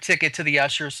give your ticket to the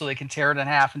usher so they can tear it in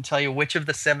half and tell you which of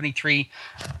the 73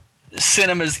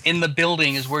 cinemas in the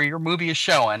building is where your movie is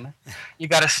showing. You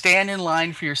got to stand in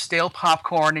line for your stale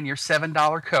popcorn and your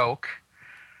 $7 Coke.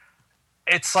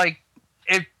 It's like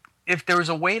if there was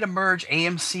a way to merge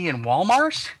AMC and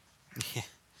Walmart,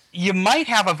 you might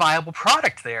have a viable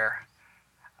product there.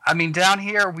 I mean, down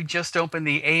here we just opened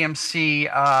the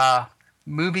AMC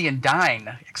Movie and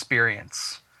Dine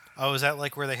experience. Oh, is that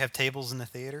like where they have tables in the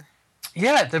theater?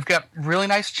 Yeah, they've got really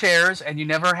nice chairs, and you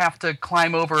never have to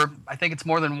climb over. I think it's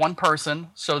more than one person,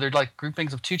 so they're like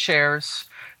groupings of 2 chairs.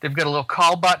 They've got a little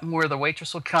call button where the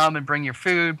waitress will come and bring your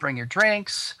food, bring your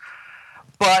drinks.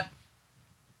 But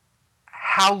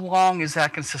how long is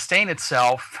that going to sustain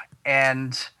itself?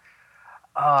 And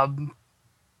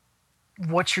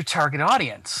what's your target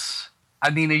audience? I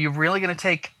mean, are you really going to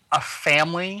take a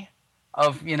family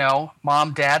of,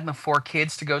 mom, dad, and the 4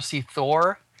 kids to go see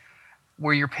Thor,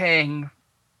 where you're paying,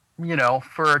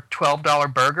 for a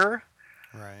 $12 burger?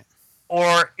 Right.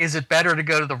 Or is it better to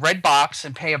go to the Red Box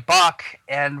and pay $1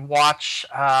 and watch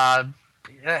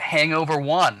Hangover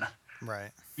 1?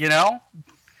 Right.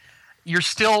 You're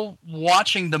still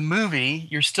watching the movie.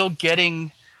 You're still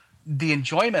getting the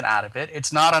enjoyment out of it.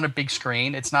 It's not on a big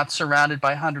screen. It's not surrounded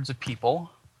by hundreds of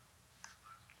people.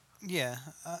 Yeah.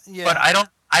 Yeah. But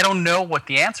I don't know what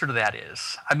the answer to that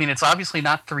is. I mean, it's obviously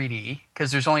not 3D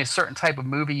because there's only a certain type of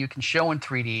movie you can show in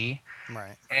 3D.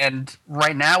 Right. And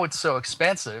right now it's so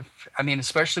expensive. I mean,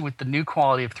 especially with the new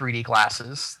quality of 3D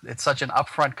glasses, it's such an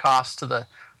upfront cost to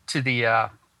the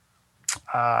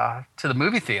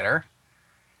movie theater.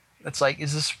 It's like,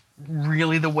 is this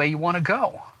really the way you want to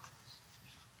go?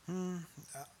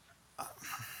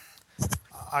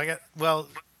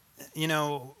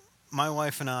 My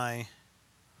wife and I,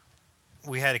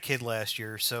 we had a kid last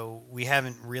year, so we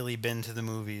haven't really been to the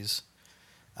movies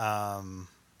in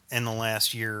the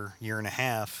last year and a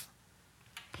half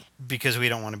because we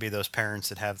don't want to be those parents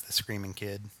that have the screaming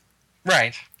kid.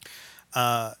 Right.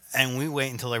 And we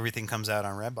wait until everything comes out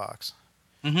on Redbox.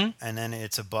 Mm-hmm. And then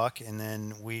it's $1, and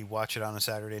then we watch it on a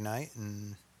Saturday night,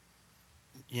 and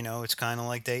it's kind of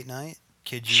like date night.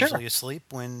 Kids usually asleep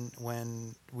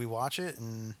when we watch it,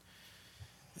 and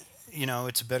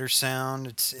it's a better sound.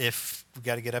 It's if we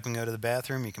got to get up and go to the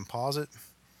bathroom, you can pause it.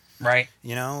 Right.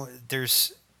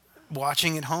 There's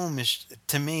watching at home is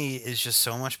just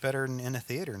so much better than in a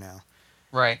theater now.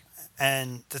 Right.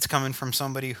 And that's coming from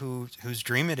somebody whose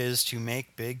dream it is to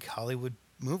make big Hollywood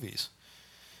movies.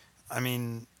 I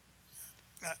mean,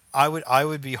 I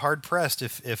would be hard pressed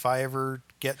if I ever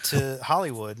get to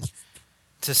Hollywood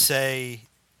to say,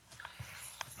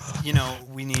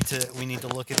 we need to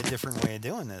look at a different way of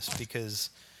doing this, because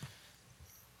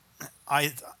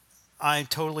I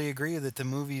totally agree that the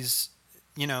movies,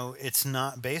 it's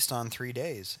not based on 3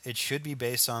 days. It should be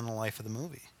based on the life of the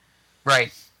movie.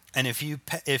 Right. And if you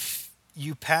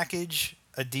package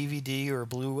a DVD or a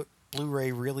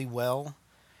Blu-ray really well,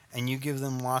 and you give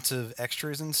them lots of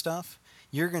extras and stuff,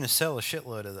 you're going to sell a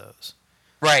shitload of those.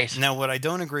 Right. Now, what I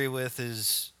don't agree with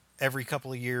is every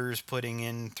couple of years putting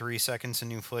in 3 seconds of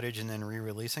new footage and then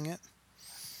re-releasing it.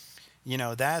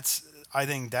 I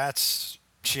think that's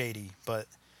shady, but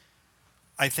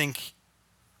I think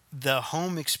the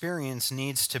home experience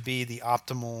needs to be the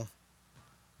optimal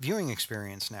viewing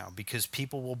experience now, because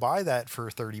people will buy that for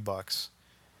 $30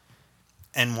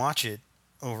 and watch it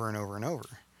over and over and over.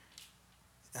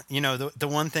 The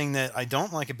one thing that I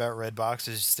don't like about Redbox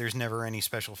is there's never any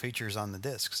special features on the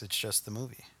discs. It's just the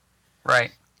movie.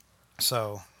 Right.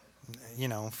 So,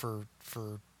 for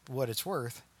what it's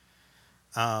worth,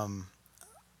 I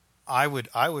would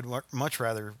much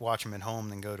rather watch them at home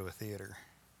than go to a theater.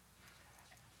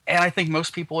 And I think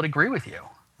most people would agree with you.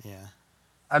 Yeah.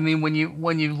 I mean, when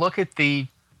you look at the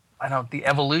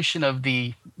evolution of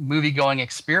the movie-going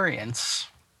experience,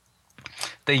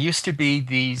 there used to be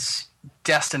these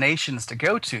destinations to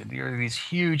go to. There are these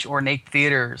huge ornate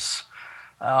theaters,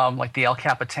 like the El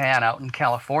Capitan out in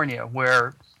California,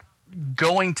 where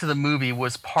going to the movie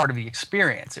was part of the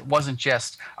experience. It wasn't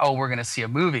just, we're going to see a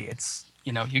movie. It's,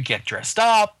 you get dressed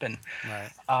up, and right.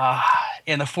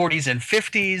 In the 40s and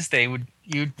 50s, they would,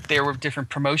 there were different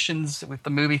promotions with the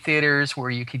movie theaters where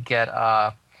you could get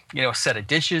a set of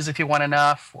dishes if you want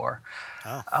enough, or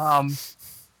Oh.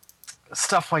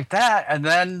 stuff like that. And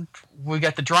then we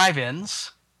got the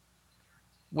drive-ins,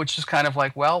 which is kind of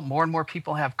like, well, more and more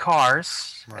people have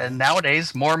cars, Right. and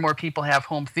nowadays more and more people have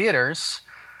home theaters.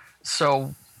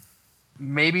 So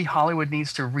maybe Hollywood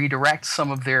needs to redirect some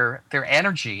of their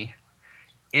energy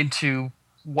into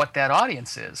what that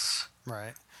audience is.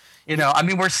 Right. I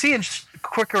mean, we're seeing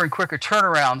quicker and quicker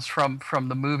turnarounds from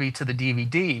the movie to the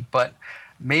DVD, but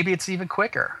maybe it's even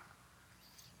quicker.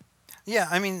 Yeah,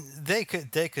 I mean, they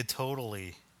could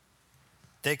totally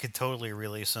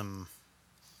release them,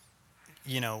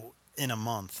 in a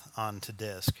month onto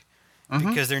disc,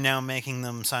 because they're now making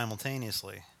them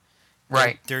simultaneously.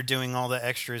 Right. They're doing all the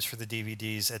extras for the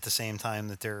DVDs at the same time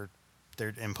that they're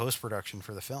in post production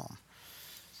for the film.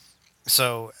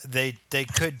 So they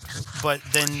could, but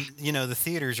then the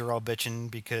theaters are all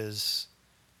bitching because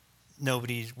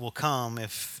nobody will come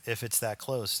if it's that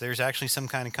close. There's actually some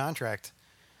kind of contract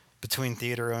between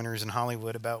theater owners and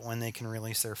Hollywood about when they can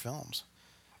release their films.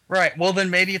 Right. Well, then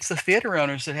maybe it's the theater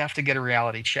owners that have to get a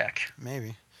reality check.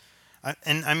 Maybe.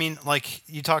 I mean, like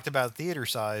you talked about theater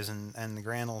size and the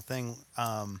grand old thing.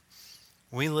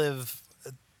 We live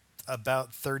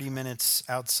about 30 minutes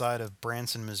outside of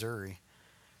Branson, Missouri.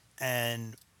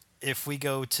 And if we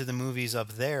go to the movies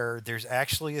up there, there's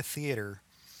actually a theater.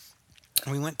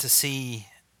 We went to see,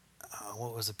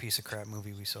 what was the piece of crap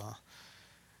movie we saw?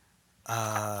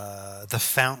 The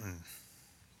Fountain.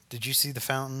 Did you see The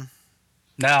Fountain?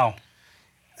 No.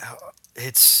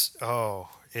 It's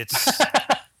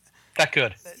That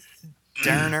good.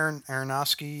 Darren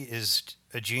Aronofsky is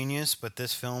a genius, but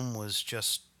this film was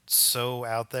just so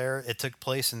out there. It took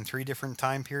place in 3 different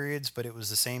time periods, but it was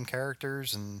the same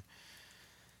characters, and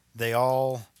they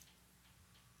were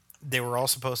all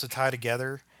supposed to tie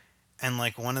together. And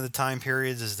like one of the time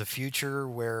periods is the future,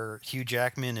 where Hugh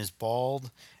Jackman is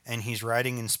bald and he's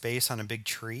riding in space on a big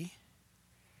tree.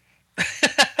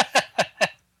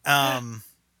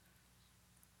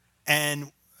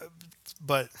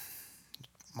 But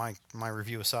my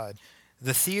review aside,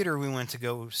 the theater we went to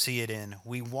go see it in,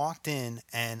 we walked in,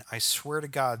 and I swear to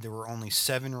God, there were only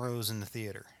 7 rows in the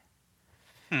theater.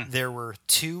 There were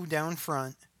 2 down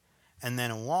front, and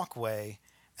then a walkway,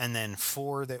 and then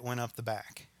 4 that went up the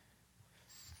back.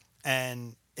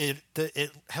 And it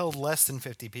held less than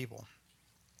 50 people.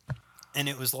 And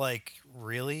it was like,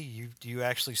 really? You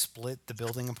actually split the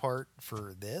building apart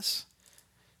for this?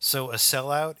 So a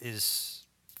sellout is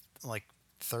like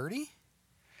 30?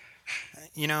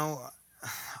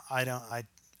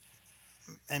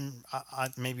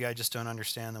 Maybe I just don't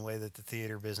understand the way that the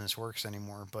theater business works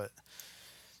anymore. But,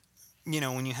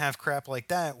 when you have crap like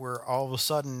that, where all of a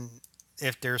sudden,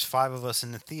 if there's 5 of us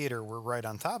in the theater, we're right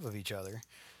on top of each other.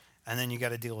 And then you got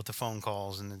to deal with the phone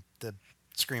calls and the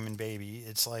screaming baby.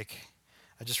 It's like,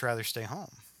 I'd just rather stay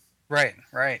home. Right.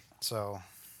 So,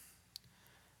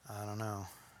 I don't know.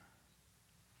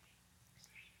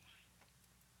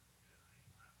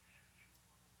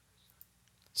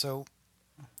 So,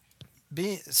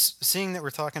 seeing that we're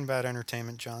talking about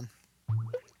entertainment, John,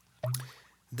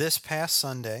 this past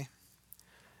Sunday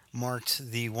marked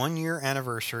the 1-year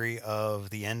anniversary of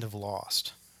the end of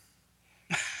Lost.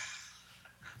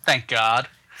 Thank God.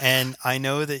 And I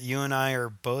know that you and I are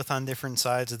both on different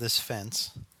sides of this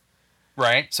fence.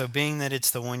 Right. So being that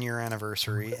it's the 1-year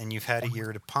anniversary and you've had a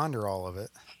year to ponder all of it,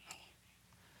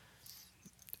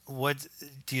 what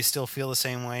do you still feel the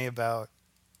same way about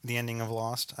the ending of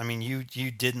Lost? I mean, you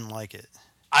didn't like it.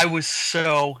 I was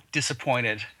so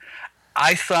disappointed.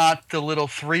 I thought the little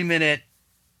 3-minute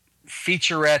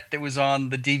featurette that was on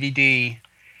the DVD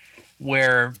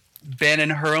where Ben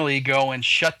and Hurley go and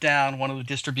shut down one of the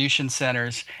distribution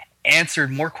centers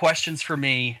answered more questions for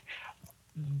me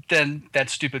than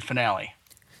that stupid finale.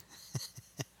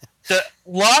 The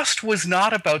Lost was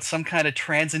not about some kind of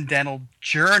transcendental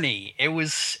journey. It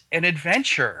was an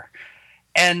adventure.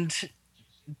 And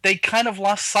they kind of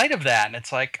lost sight of that. And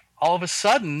it's like, all of a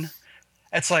sudden,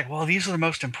 it's like, well, these are the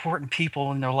most important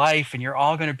people in their life, and you're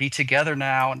all going to be together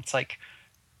now. And it's like,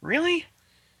 really?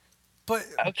 But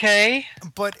okay.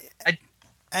 But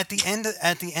at the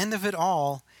end of it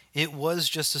all, it was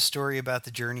just a story about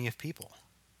the journey of people.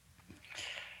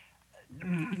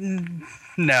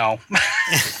 No.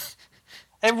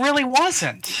 It really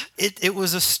wasn't. It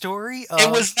was a story of...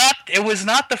 It was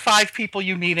not the 5 people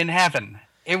you meet in heaven.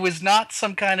 It was not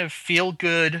some kind of feel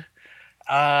good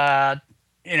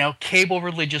cable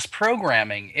religious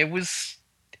programming. It was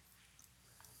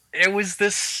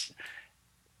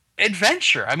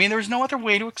adventure. I mean, there was no other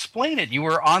way to explain it. You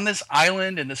were on this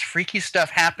island and this freaky stuff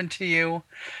happened to you.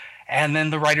 And then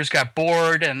the writers got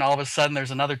bored, and all of a sudden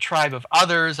there's another tribe of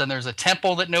others, and there's a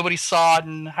temple that nobody saw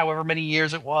in however many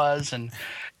years it was, and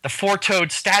the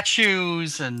four-toed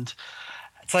statues, and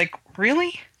it's like,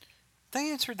 really?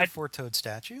 They answered the four-toed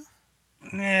statue.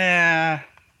 Yeah.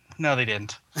 No, they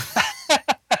didn't.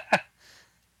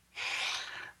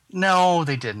 No,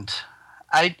 they didn't.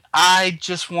 I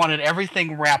just wanted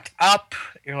everything wrapped up.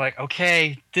 You're like,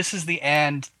 okay, this is the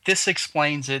end. This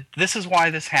explains it. This is why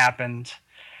this happened.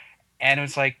 And it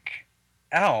was like,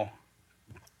 oh,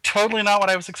 totally not what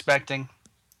I was expecting.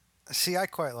 See, I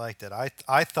quite liked it.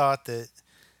 I thought that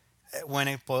when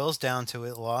it boils down to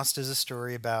it, Lost is a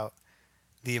story about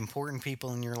the important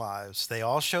people in your lives. They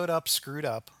all showed up screwed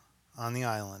up on the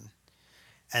island,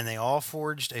 and they all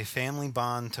forged a family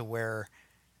bond to where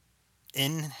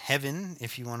in heaven,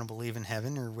 if you want to believe in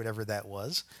heaven or whatever that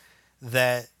was,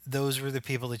 that those were the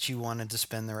people that you wanted to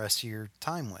spend the rest of your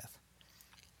time with.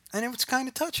 And it was kind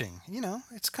of touching, you know.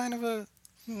 It's kind of a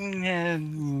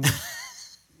no,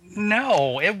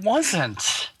 it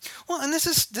wasn't. well, and this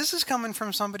is coming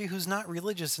from somebody who's not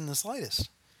religious in the slightest.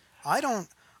 I don't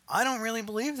really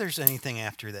believe there's anything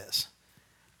after this,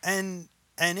 and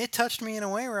it touched me in a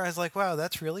way where I was like, wow,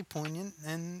 that's really poignant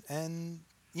and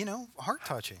you know, heart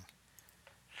touching.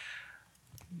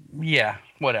 Yeah,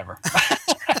 whatever.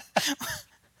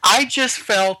 I just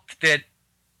felt that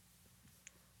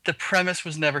the premise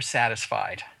was never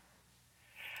satisfied.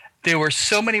 There were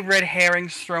so many red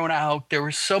herrings thrown out. There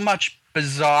was so much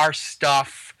bizarre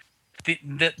stuff.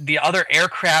 The other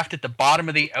aircraft at the bottom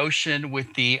of the ocean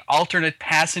with the alternate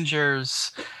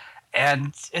passengers.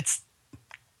 And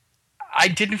I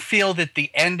didn't feel that the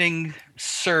ending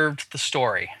served the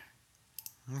story.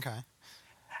 Okay.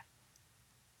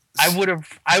 I would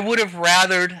have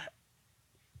rathered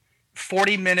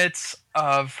 40 minutes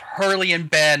of Hurley and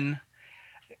Ben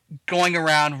going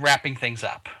around wrapping things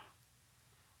up.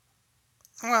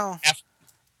 Well,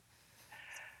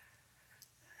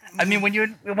 I mean, when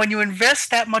you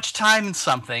invest that much time in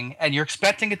something and you're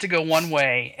expecting it to go one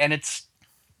way and it's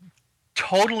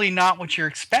totally not what you're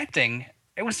expecting,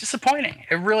 it was disappointing.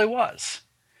 It really was.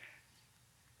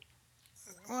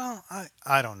 well,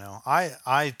 I don't know. I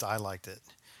liked it.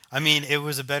 I mean, it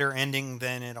was a better ending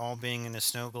than it all being in a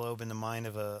snow globe in the mind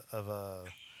of a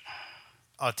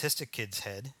autistic kid's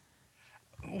head.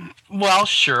 Well,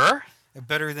 sure.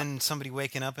 Better than somebody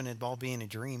waking up and it all being a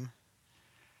dream.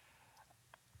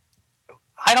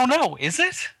 I don't know. Is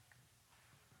it?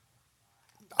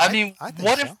 I mean, I think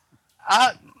what so.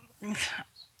 if?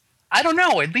 I don't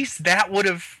know. At least that would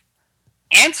have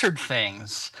answered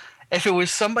things. If it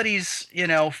was somebody's,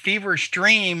 feverish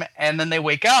dream, and then they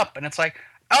wake up, and it's like,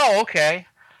 oh, okay,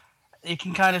 you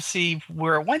can kind of see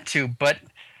where it went to, but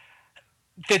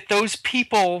that those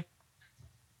people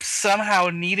somehow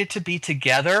needed to be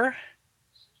together.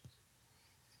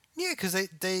 Yeah, because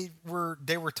they were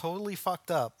totally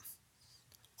fucked up,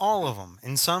 all of them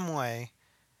in some way,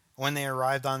 when they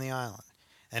arrived on the island.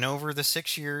 And over the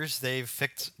 6 years, they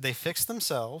fixed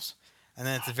themselves, and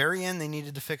then at the very end, they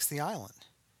needed to fix the island.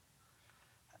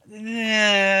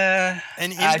 Yeah,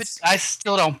 And I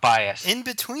still don't buy it. in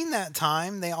between that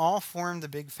time, they all formed a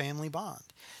big family bond.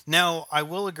 Now, I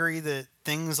will agree that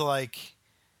things like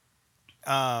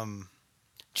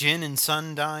Jin and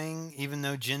Sun dying, even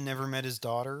though Jin never met his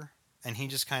daughter, and he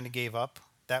just kind of gave up,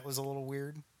 that was a little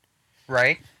weird.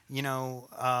 Right?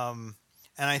 And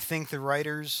I think the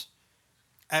writers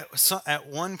at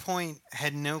one point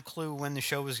had no clue when the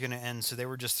show was going to end, so they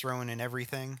were just throwing in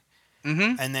everything.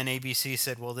 Mm-hmm. And then ABC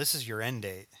said, well, this is your end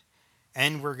date,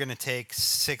 and we're going to take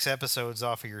 6 episodes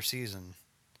off of your season.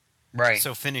 Right.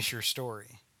 So finish your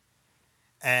story.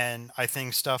 And I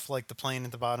think stuff like the plane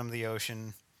at the bottom of the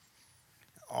ocean,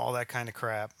 all that kind of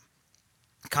crap,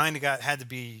 kind of had to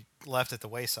be left at the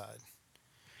wayside.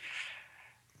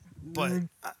 But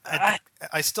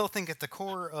I still think at the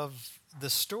core of the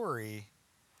story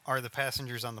are the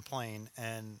passengers on the plane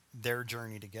and their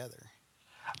journey together.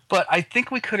 But I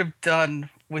think we could have done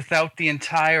without the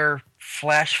entire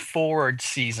flash forward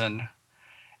season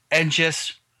and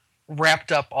just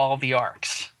wrapped up all the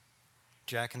arcs.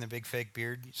 Jack and the big fake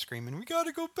beard screaming, "We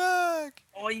gotta go back!"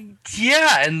 Oh,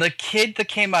 yeah, and the kid that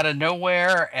came out of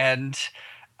nowhere, and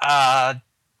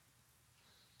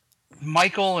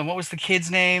Michael, and what was the kid's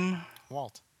name?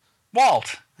 Walt. Yeah.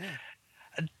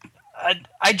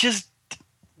 I just,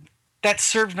 that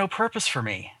served no purpose for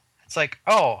me. It's like,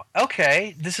 oh,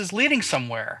 okay, this is leading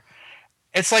somewhere.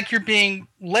 It's like you're being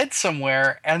led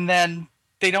somewhere, and then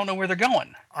they don't know where they're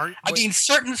going. Are, I mean,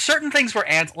 certain things were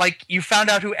like you found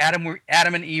out who Adam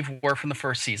and Eve were from the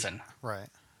first season, right.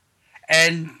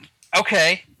 and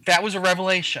okay, that was a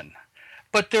revelation.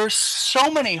 But there's so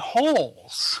many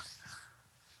holes.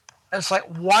 It's like,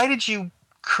 why did you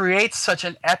create such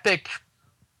an epic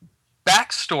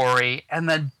backstory and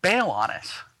then bail on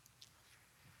it?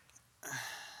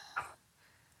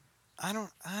 I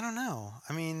don't know.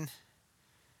 I mean,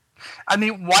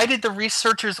 why did the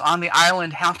researchers on the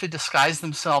island have to disguise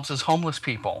themselves as homeless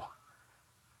people?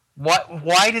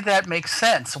 Why did that make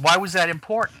sense? Why was that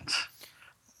important?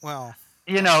 well,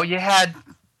 You know, you had,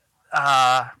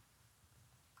 the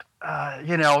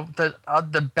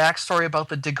backstory about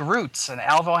the De Groots and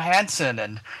Alvo Hansen,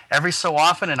 and every so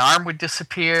often an arm would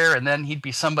disappear, and then he'd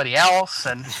be somebody else,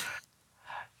 and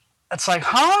it's like,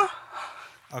 huh?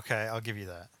 okay, I'll give you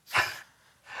that.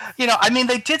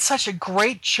 They did such a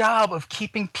great job of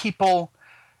keeping people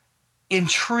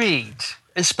intrigued,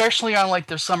 especially on like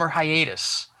their summer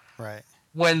hiatus. Right.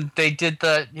 When they did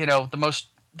the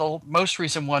most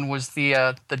recent one was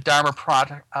the Dharma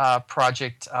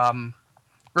Project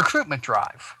recruitment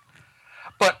drive.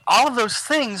 But all of those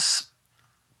things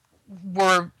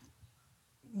were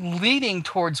leading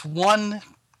towards one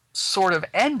sort of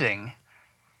ending,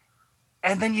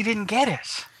 and then you didn't get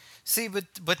it. See,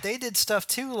 but they did stuff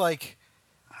too, like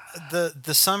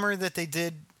the summer that they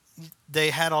did.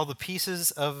 They had all the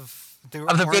pieces of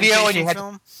the video, and you had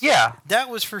film. Yeah, That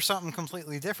was for something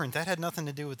completely different. That had nothing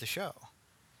to do with the show.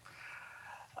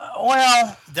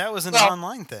 That was an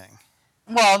online thing.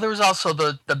 Well, there was also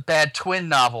the Bad Twin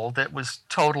novel that was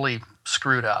totally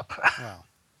screwed up. Well,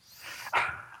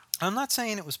 I'm not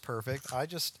saying it was perfect. I'm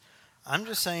just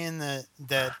saying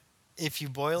that if you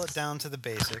boil it down to the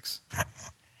basics,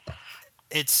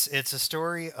 it's a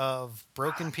story of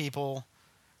broken people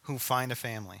who find a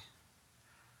family,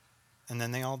 and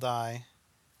then they all die,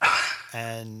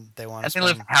 and they want to. And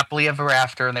they live happily ever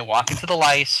after, and they walk into the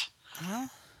light. Well,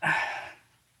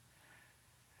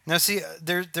 now, see,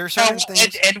 there's certain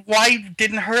things. And why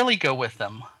didn't Hurley go with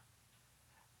them?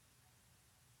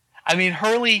 I mean,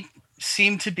 Hurley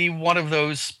seemed to be one of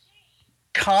those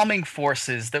calming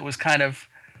forces that was kind of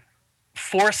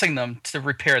forcing them to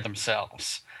repair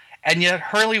themselves. And yet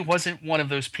Hurley wasn't one of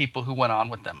those people who went on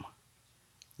with them.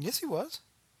 Yes, he was.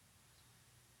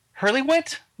 Hurley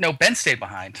went? No, Ben stayed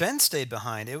behind. Ben stayed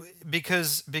behind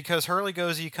because Hurley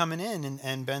goes, "Are you coming in?"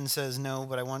 And Ben says, "No,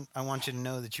 but I want you to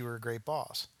know that you were a great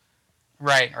boss."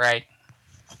 Right.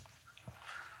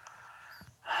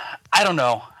 I don't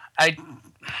know.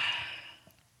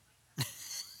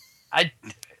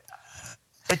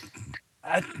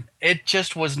 It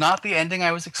just was not the ending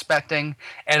I was expecting,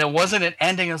 and it wasn't an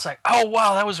ending. It was like, oh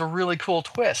wow, that was a really cool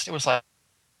twist. It was like,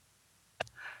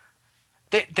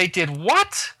 they did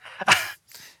what?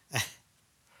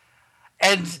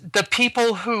 And the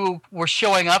people who were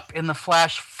showing up in the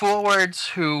flash forwards,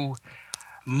 who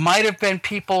might have been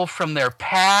people from their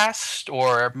past,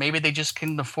 or maybe they just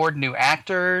couldn't afford new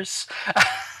actors.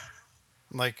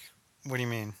 Like, what do you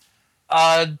mean?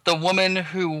 The woman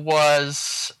who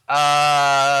was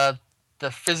the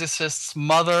physicist's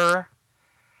mother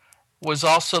was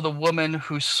also the woman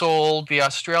who sold the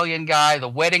Australian guy the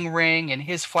wedding ring in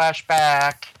his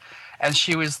flashback, and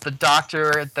she was the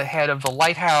doctor at the head of the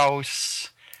lighthouse.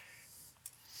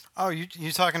 Oh, you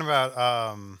talking about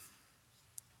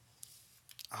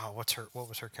what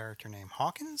was her character name?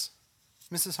 Hawkins?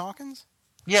 Mrs. Hawkins?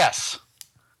 Yes.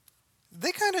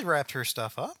 They kind of wrapped her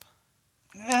stuff up.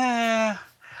 I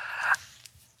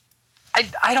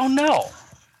don't know.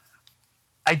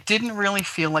 I didn't really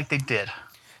feel like they did.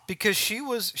 Because she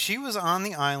was on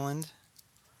the island.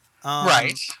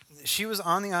 Right. She was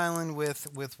on the island with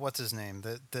what's his name?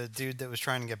 The dude that was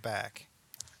trying to get back.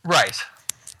 Right.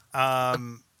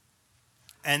 And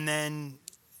then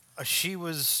she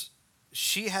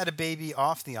had a baby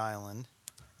off the island,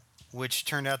 which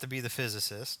turned out to be the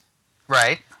physicist.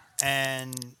 Right.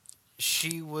 And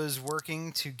she was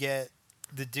working to get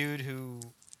the dude who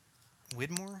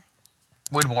Widmore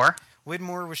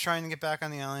was trying to get back on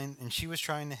the island, and she was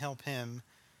trying to help him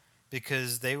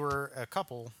because they were a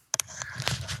couple.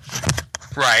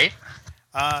 Right.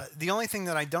 The only thing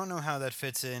that I don't know how that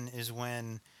fits in is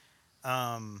when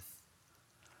the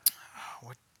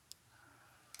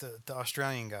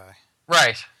Australian guy.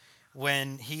 Right.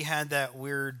 When he had that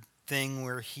weird thing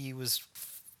where he was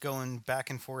going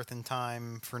back and forth in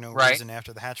time for no reason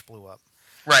after the hatch blew up.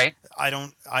 Right.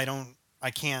 I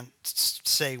can't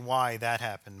say why that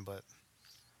happened, but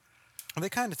they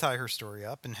kind of tie her story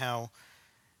up and how,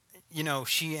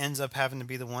 she ends up having to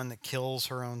be the one that kills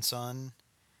her own son,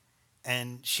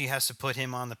 and she has to put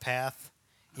him on the path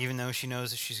even though she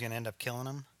knows that she's going to end up killing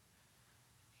him.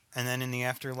 And then in the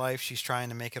afterlife, she's trying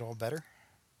to make it all better.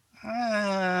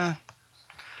 I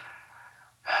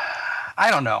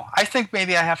don't know. I think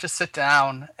maybe I have to sit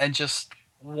down and just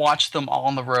watch them all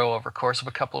in the row over the course of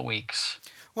a couple of weeks.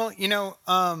 Well,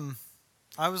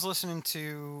 I was listening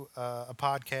to a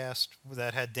podcast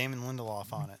that had Damon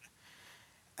Lindelof on it,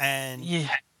 and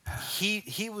Yeah.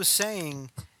 he was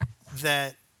saying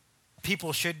that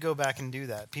people should go back and do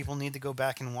that. People need to go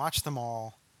back and watch them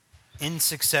all in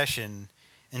succession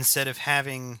instead of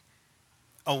having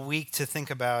a week to think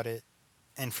about it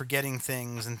and forgetting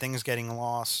things and things getting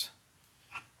lost.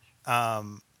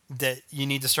 That you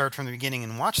need to start from the beginning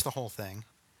and watch the whole thing,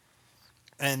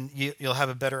 and you'll have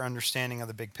a better understanding of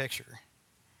the big picture.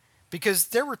 Because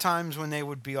there were times when they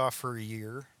would be off for a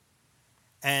year,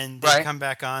 and they'd Right. come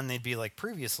back on, they'd be like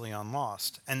previously on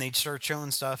Lost, and they'd start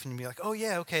showing stuff and be like, oh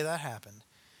yeah, okay, that happened.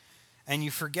 And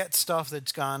you forget stuff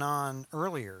that's gone on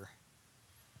earlier.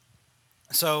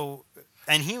 So,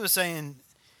 and he was saying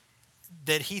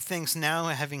that he thinks now,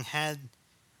 having had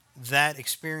that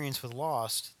experience with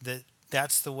Lost,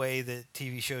 that's the way that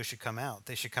TV shows should come out.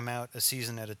 They should come out a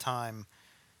season at a time,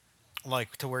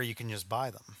 like to where you can just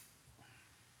buy them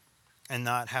and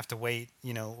not have to wait,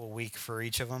 a week for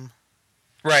each of them.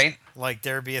 Right. Like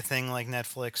there be a thing like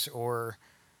Netflix or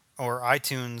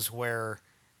iTunes where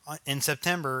in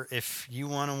September, if you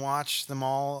want to watch them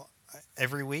all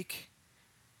every week,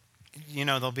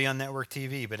 they'll be on network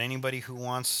TV. But anybody who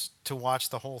wants to watch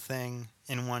the whole thing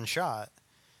in one shot,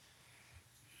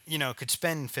 could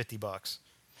spend $50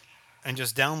 and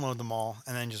just download them all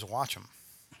and then just watch them.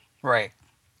 Right.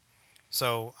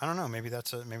 So I don't know. Maybe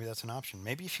that's an option.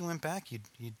 Maybe if you went back,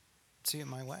 you'd see it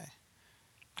my way.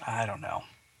 I don't know.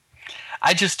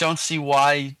 I just don't see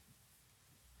why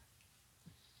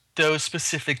those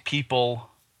specific people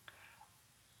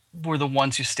were the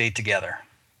ones who stayed together.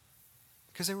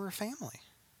 Because they were a family.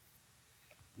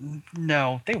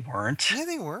 No, they weren't. Yeah,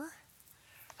 they were.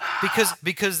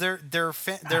 Because their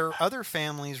other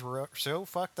families were so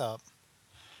fucked up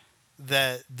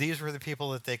that these were the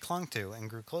people that they clung to and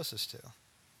grew closest to.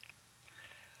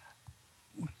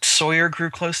 Sawyer grew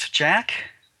close to Jack?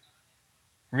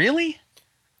 Really?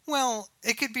 Well,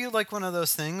 it could be like one of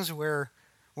those things where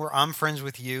I'm friends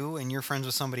with you and you're friends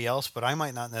with somebody else, but I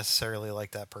might not necessarily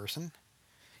like that person.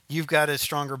 You've got a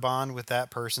stronger bond with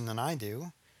that person than I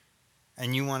do,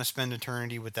 and you want to spend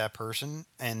eternity with that person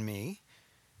and me,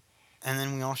 and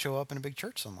then we all show up in a big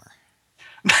church somewhere.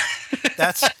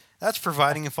 That's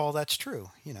providing if all that's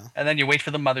true, And then you wait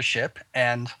for the mothership,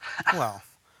 and Well,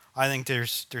 I think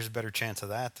there's a better chance of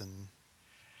that than.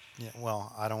 Yeah,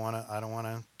 well, I don't want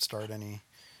to start any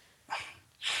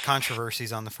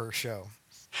controversies on the first show.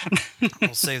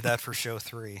 We'll save that for show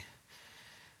 3.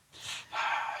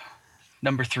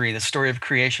 Number 3, the story of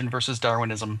creation versus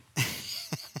Darwinism.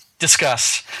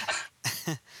 Discuss.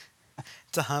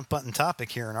 It's a hot button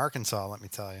topic here in Arkansas, let me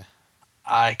tell you.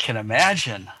 I can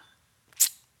imagine.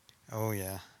 Oh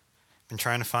yeah, been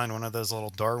trying to find one of those little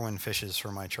Darwin fishes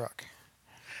for my truck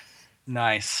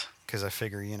Nice. because I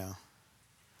figure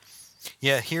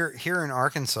Yeah, here in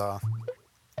Arkansas,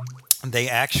 they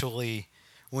actually,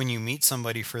 when you meet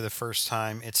somebody for the first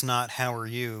time, it's not how are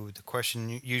you. The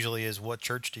question usually is what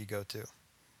church do you go to.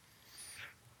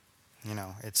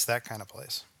 It's that kind of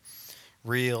place.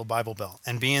 Real Bible Belt.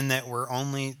 And being that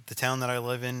the town that I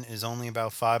live in is only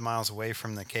about 5 miles away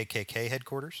from the KKK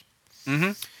headquarters.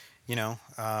 Mm-hmm.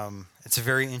 It's a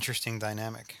very interesting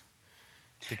dynamic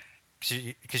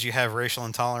because you have racial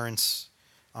intolerance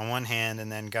on one hand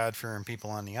and then God-fearing people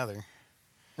on the other.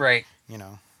 Right.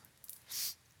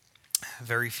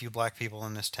 Very few black people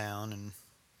in this town and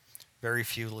very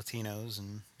few Latinos,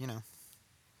 and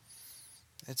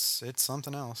it's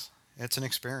something else. It's an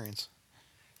experience.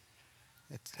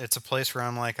 It's a place where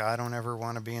I'm like, I don't ever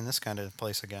want to be in this kind of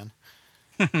place again.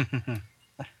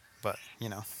 But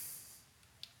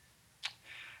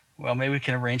Well, maybe we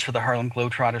can arrange for the Harlem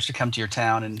Globetrotters to come to your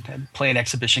town and play an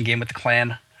exhibition game with the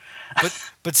Klan.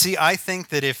 but see, I think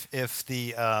that if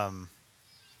the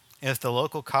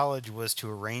local college was to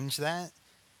arrange that,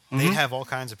 they'd Mhm. have all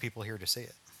kinds of people here to see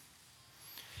it.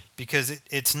 Because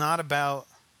it's not about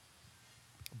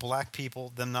black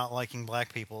people, them not liking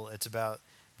black people. It's about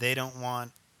they don't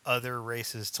want other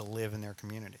races to live in their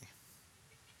community.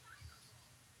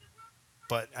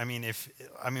 But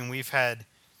we've had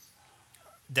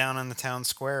down on the town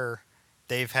square,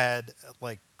 they've had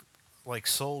like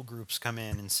soul groups come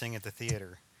in and sing at the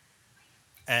theater,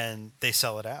 and they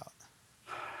sell it out.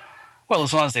 Well,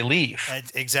 as long as they leave.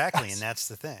 Exactly, and that's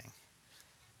the thing.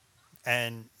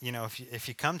 And if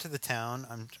you come to the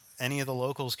town, any of the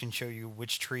locals can show you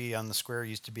which tree on the square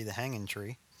used to be the hanging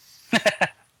tree.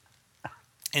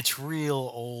 It's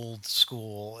real old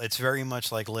school. It's very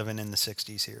much like living in the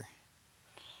 60s here.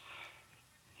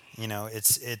 You know,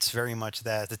 it's very much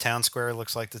that. The town square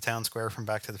looks like the town square from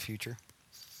Back to the Future.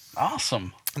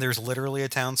 Awesome. There's literally a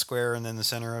town square, and then the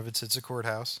center of it sits a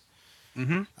courthouse.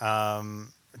 Mm-hmm.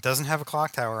 It doesn't have a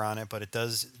clock tower on it, but it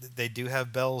does. They do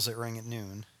have bells that ring at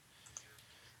noon.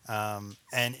 And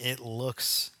it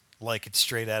looks like it's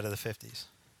straight out of the 50s.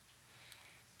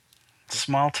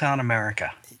 Small town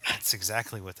America. That's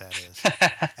exactly what that is.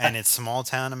 And it's small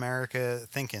town America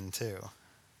thinking, too.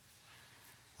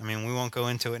 I mean, we won't go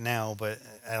into it now, but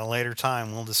at a later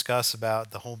time, we'll discuss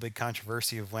about the whole big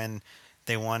controversy of when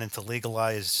they wanted to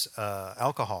legalize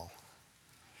alcohol,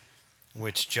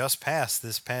 which just passed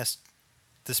this past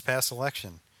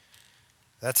election.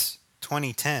 That's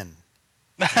 2010,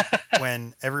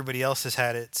 when everybody else has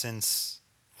had it since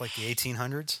like the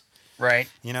 1800s. Right.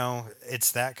 You know,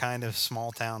 it's that kind of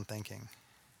small town thinking.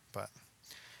 But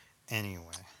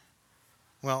anyway,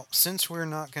 well, since we're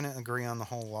not going to agree on the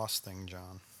whole lost thing,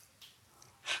 John,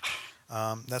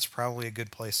 that's probably a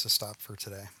good place to stop for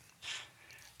today.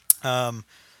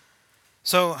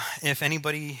 So if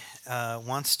anybody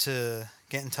wants to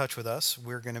get in touch with us,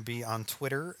 we're going to be on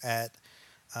Twitter at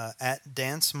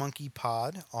Dance Monkey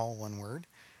Pod, all one word.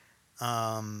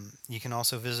 You can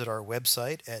also visit our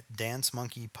website at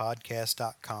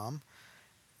dancemonkeypodcast.com.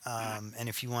 And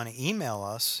if you want to email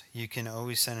us, you can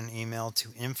always send an email to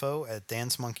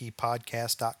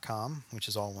info@dancemonkeypodcast.com, which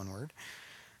is all one word.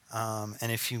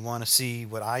 And if you want to see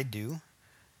what I do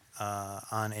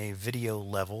on a video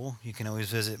level, you can always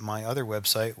visit my other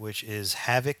website, which is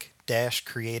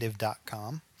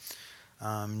havoc-creative.com.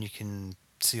 You can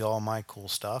see all my cool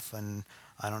stuff. And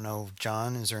I don't know,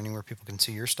 John, is there anywhere people can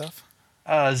see your stuff?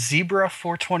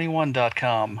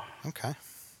 Zebra421.com. Okay.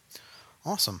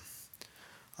 Awesome.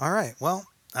 All right. Well,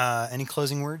 any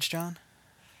closing words, John?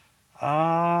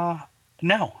 No.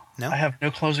 No? I have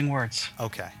no closing words.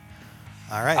 Okay.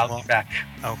 All right. I'll be back.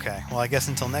 Okay. Well, I guess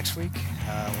until next week,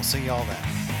 we'll see you all then.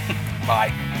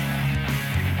 Bye.